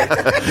eventually.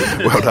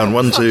 Well done.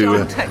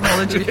 1-2.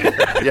 Technology.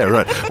 Yeah,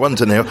 right.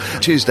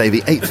 1-0. Tuesday,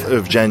 the 8th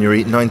of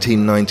January,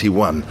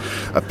 1991.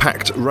 A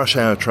packed rush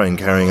hour train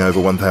carrying over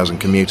 1,000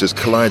 commuters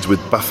collides with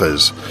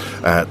buffers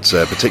at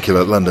a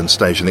particular London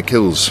station. It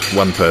kills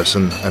one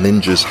person and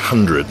injures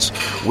hundreds.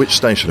 Which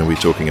station are we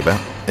talking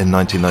about in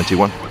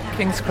 1991?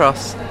 King's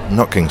Cross.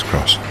 Not King's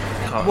Cross.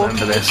 I can't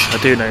remember this. I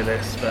do know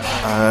this. But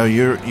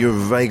you're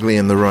vaguely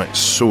in the right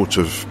sort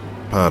of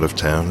part of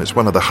town. It's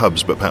one of the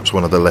hubs, but perhaps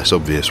one of the less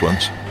obvious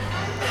ones.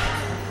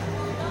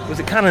 Was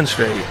it Cannon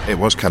Street? It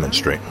was Cannon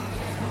Street.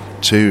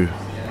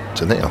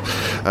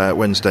 2-0.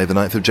 Wednesday, the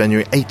 9th of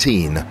January,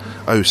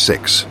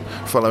 1806.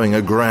 Following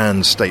a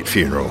grand state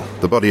funeral,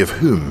 the body of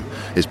whom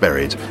is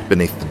buried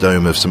beneath the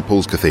dome of St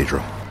Paul's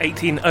Cathedral?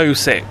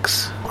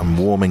 1806. I'm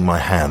warming my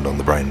hand on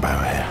the brain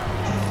bow here.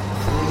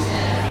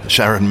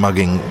 Sharon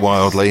mugging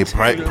wildly,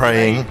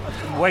 praying.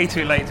 Way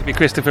too late to be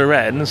Christopher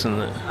Wren, isn't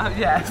it?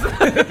 Yes.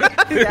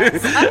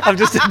 Yes. I'm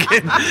just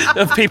thinking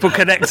of people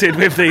connected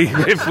with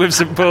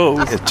St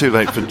Paul's. It's too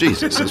late for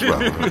Jesus as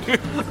well.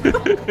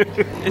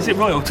 Is it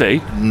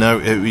royalty? No,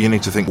 you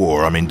need to think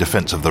war. I mean,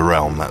 defence of the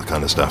realm, that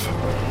kind of stuff.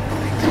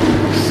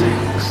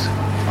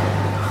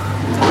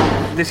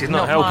 This is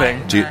not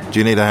helping. Do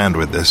you need a hand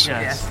with this?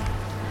 Yes.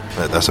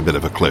 That's a bit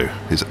of a clue.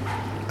 Is it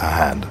a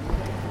hand?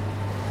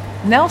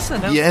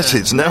 Nelson. Yes,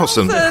 it's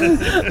Nelson.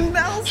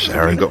 Nelson.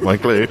 Sharon got my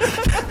clue.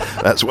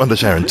 That's 1 to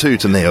Sharon, 2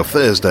 to Neil.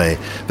 Thursday,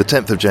 the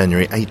 10th of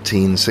January,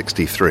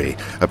 1863.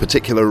 A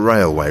particular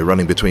railway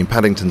running between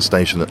Paddington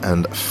Station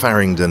and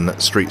Farringdon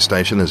Street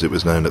Station, as it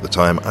was known at the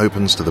time,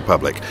 opens to the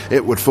public.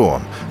 It would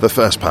form the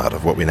first part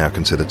of what we now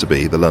consider to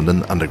be the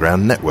London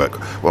Underground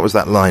Network. What was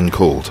that line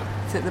called?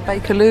 Is it the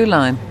Bakerloo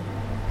line?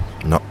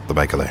 Not the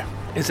Bakerloo.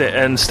 Is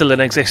it still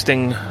an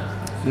existing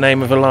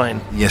name of a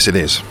line? Yes, it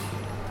is.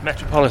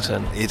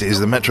 Metropolitan. It is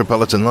the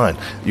Metropolitan line.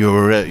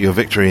 Your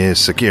victory is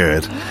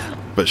secured.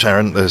 But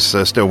Sharon, there's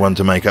still one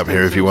to make up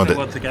here if you want it.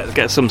 Want to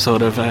get some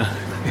sort of...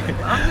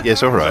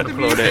 Yes, all right. Of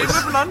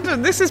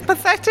London. This is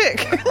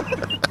pathetic.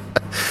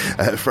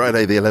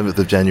 Friday, the 11th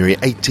of January,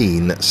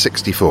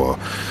 1864.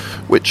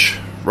 Which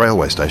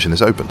railway station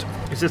is opened?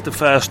 Is this the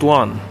first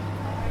one?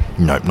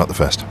 No, not the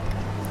first.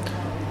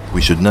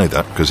 We should know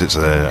that because it's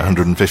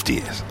 150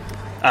 years.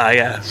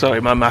 Yeah.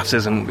 Sorry, my maths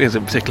isn't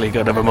particularly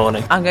good of a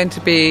morning. I'm going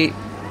to be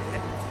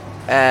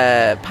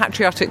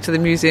patriotic to the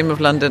Museum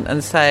of London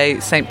and say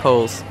St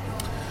Paul's.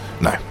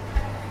 No.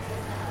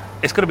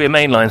 It's got to be a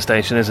mainline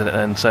station, isn't it,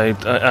 then? So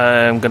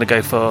I'm going to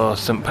go for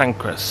St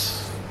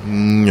Pancras.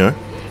 No.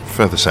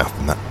 Further south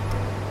than that.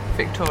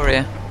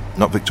 Victoria.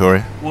 Not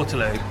Victoria.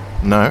 Waterloo.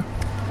 No.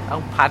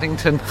 Oh,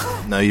 Paddington.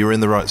 No, you were in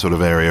the right sort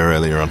of area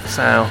earlier on.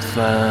 South.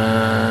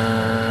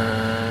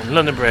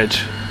 London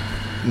Bridge.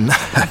 No.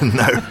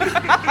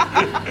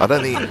 I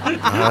don't think...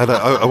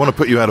 I want to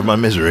put you out of my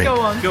misery.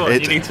 Go on, you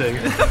need to.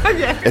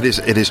 Yeah.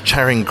 It is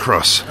Charing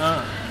Cross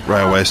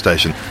railway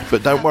station.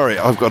 But don't worry,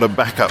 I've got a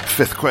backup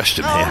fifth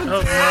question here.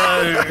 Oh,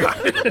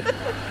 no.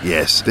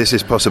 Yes, this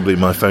is possibly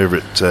my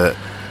favourite...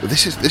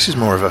 This is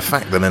more of a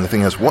fact than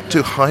anything else. What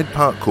do Hyde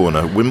Park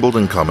Corner,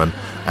 Wimbledon Common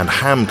and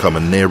Ham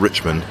Common near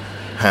Richmond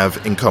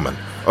have in common?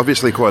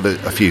 Obviously quite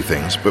a few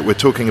things, but we're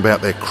talking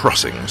about their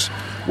crossings.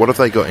 What have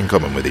they got in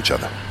common with each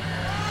other?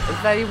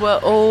 They were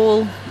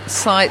all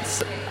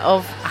sites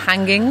of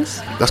hangings.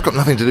 That's got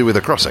nothing to do with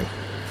a crossing.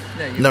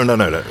 No.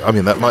 I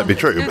mean, that might be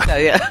true. No,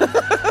 yeah.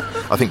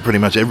 I think pretty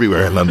much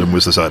everywhere in London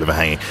was the site of a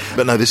hanging.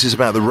 But no, this is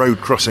about the road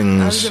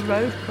crossings,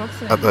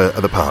 at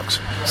the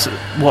parks. So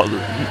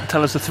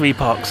tell us the 3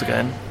 parks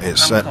again.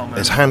 It's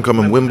Ham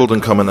Common,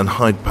 Wimbledon Common and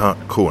Hyde Park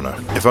Corner.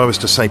 If I was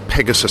to say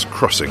Pegasus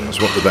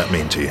Crossings, what would that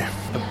mean to you?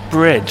 A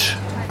bridge.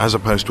 As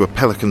opposed to a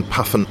Pelican,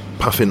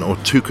 Puffin or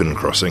Toucan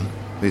crossing,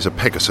 these are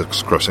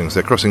Pegasus crossings.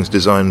 They're crossings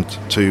designed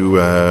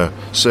to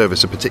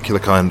service a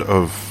particular kind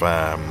of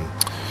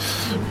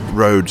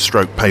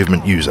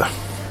road/pavement user.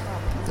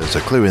 There's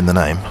a clue in the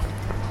name.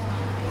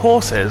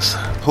 Horses?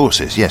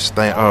 Horses, yes.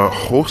 They are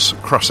horse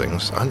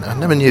crossings. I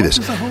never knew this.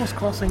 What does a horse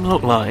crossing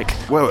look like?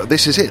 Well,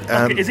 this is it.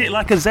 Is it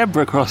like a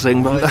zebra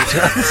crossing by any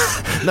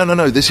chance?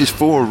 No. This is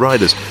for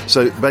riders.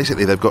 So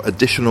basically they've got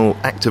additional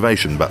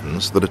activation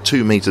buttons that are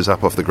 2 metres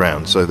up off the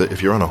ground so that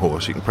if you're on a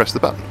horse, you can press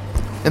the button.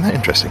 Isn't that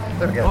interesting?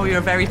 There we go. Oh, you're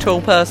a very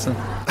tall person.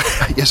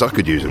 Yes, I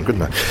could use them,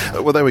 couldn't I?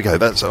 Well, there we go.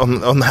 That's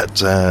on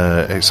that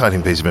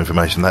exciting piece of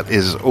information. That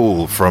is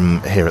all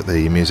from here at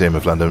the Museum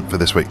of London for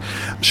this week.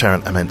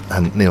 Sharon Ament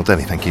and Neil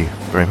Denny, thank you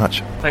very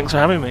much. Thanks for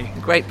having me.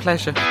 Great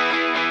pleasure.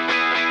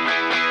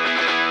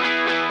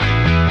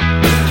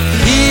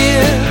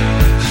 Here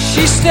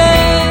she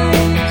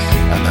stands.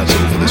 And that's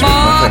all for this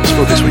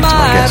week.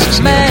 My thanks for this week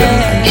to my guests, Neil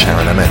Denny and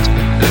Sharon Ament.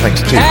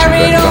 Thanks to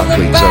Vernon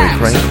Buckley, Zoe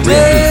Crane,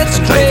 Rhea Heath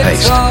and Dave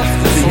Haste.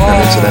 The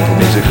incidental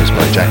music was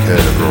by Jack Hurd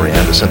and Rory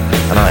Anderson,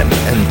 and I'm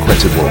N.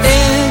 Quentin Wolfe.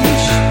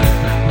 Inch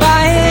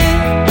by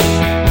inch,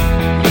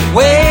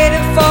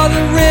 waiting for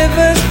the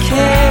river's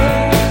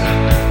kiss,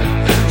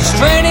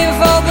 straining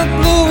for the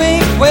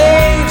blue-ink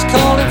waves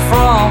calling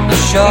from the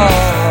shore.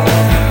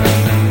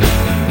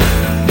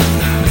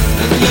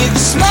 You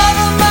can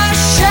smother my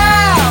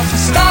shouts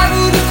and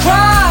stifle the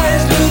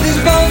cries, but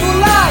these bones will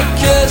like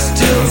us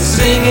till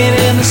singing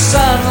in the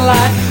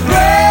sunlight.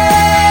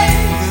 Break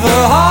the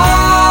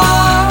heart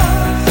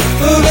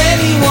of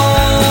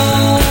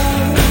anyone.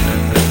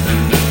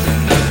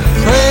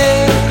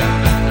 Pray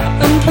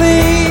and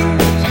please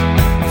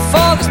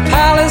for this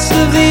palace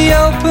of the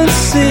open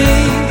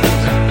sea.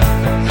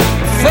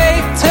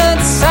 Faith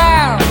turns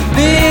sour,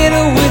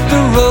 bitter with the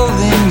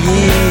rolling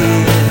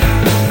years.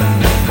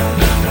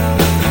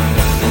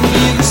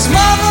 You can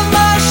smother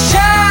my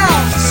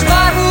shouts,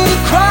 stifle the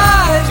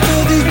cries,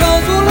 but these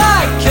bones will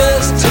like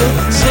us till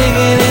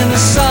singing in the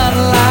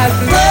sunlight.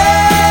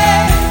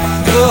 Break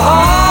the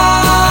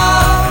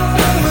heart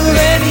of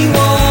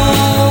anyone.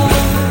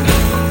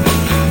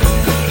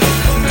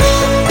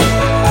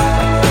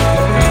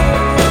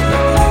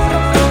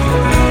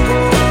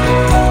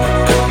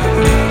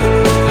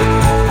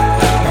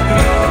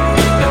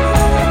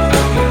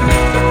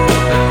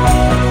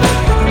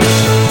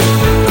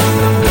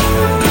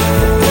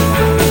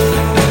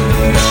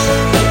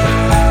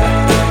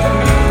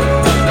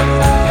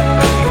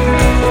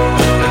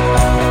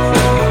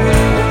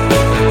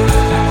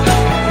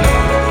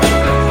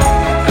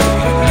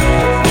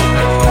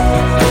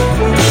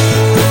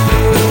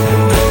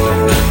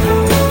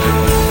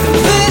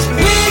 This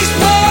beast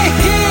right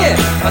here,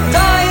 a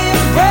dying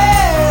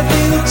breath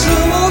in the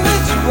tomb of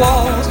its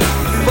walls,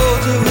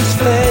 folds of its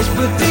flesh,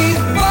 but these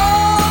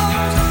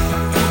bones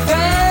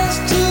dance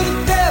to the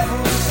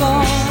devil's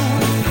song.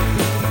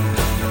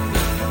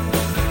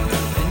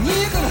 And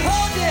you can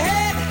hold your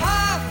head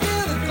high,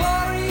 feel the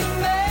glory of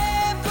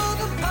man, for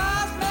the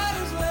past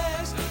matters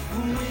less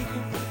when we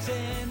can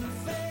pretend to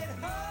fade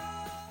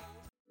home.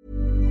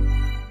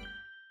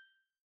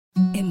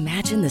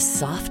 Imagine the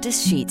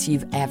softest sheets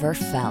you've ever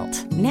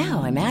felt.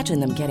 Now imagine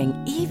them getting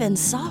even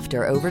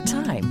softer over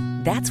time.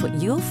 That's what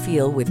you'll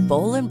feel with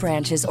Boll &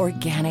 Branch's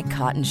organic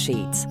cotton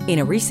sheets. In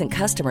a recent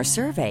customer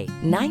survey,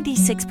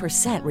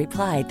 96%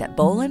 replied that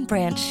Boll &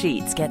 Branch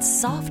sheets get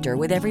softer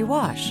with every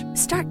wash.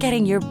 Start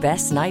getting your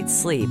best night's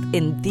sleep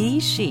in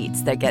these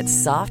sheets that get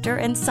softer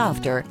and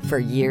softer for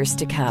years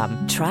to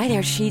come. Try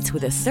their sheets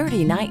with a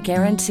 30-night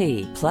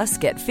guarantee. Plus,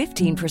 get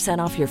 15%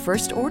 off your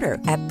first order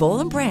at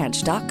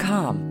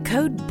bollandbranch.com.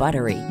 Code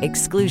BUTTERY.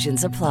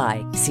 Exclusions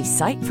apply. See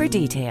site for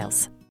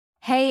details.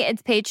 Hey,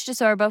 it's Paige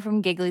DeSorbo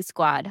from Giggly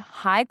Squad.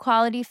 High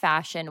quality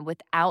fashion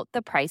without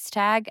the price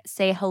tag.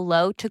 Say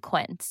hello to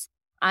Quince.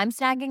 I'm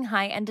snagging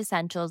high-end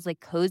essentials like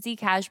cozy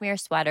cashmere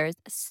sweaters,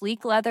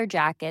 sleek leather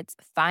jackets,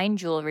 fine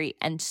jewelry,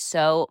 and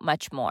so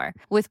much more.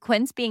 With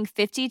Quince being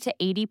 50 to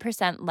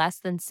 80% less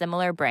than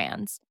similar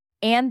brands.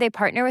 And they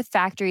partner with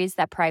factories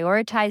that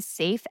prioritize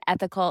safe,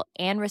 ethical,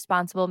 and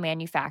responsible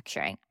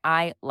manufacturing.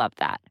 I love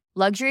that.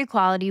 Luxury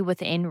quality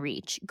within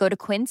reach. Go to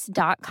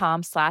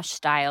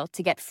quince.com/style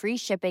to get free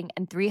shipping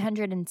and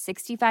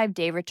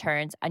 365-day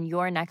returns on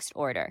your next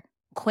order.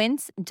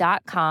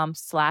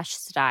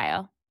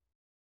 Quince.com/style.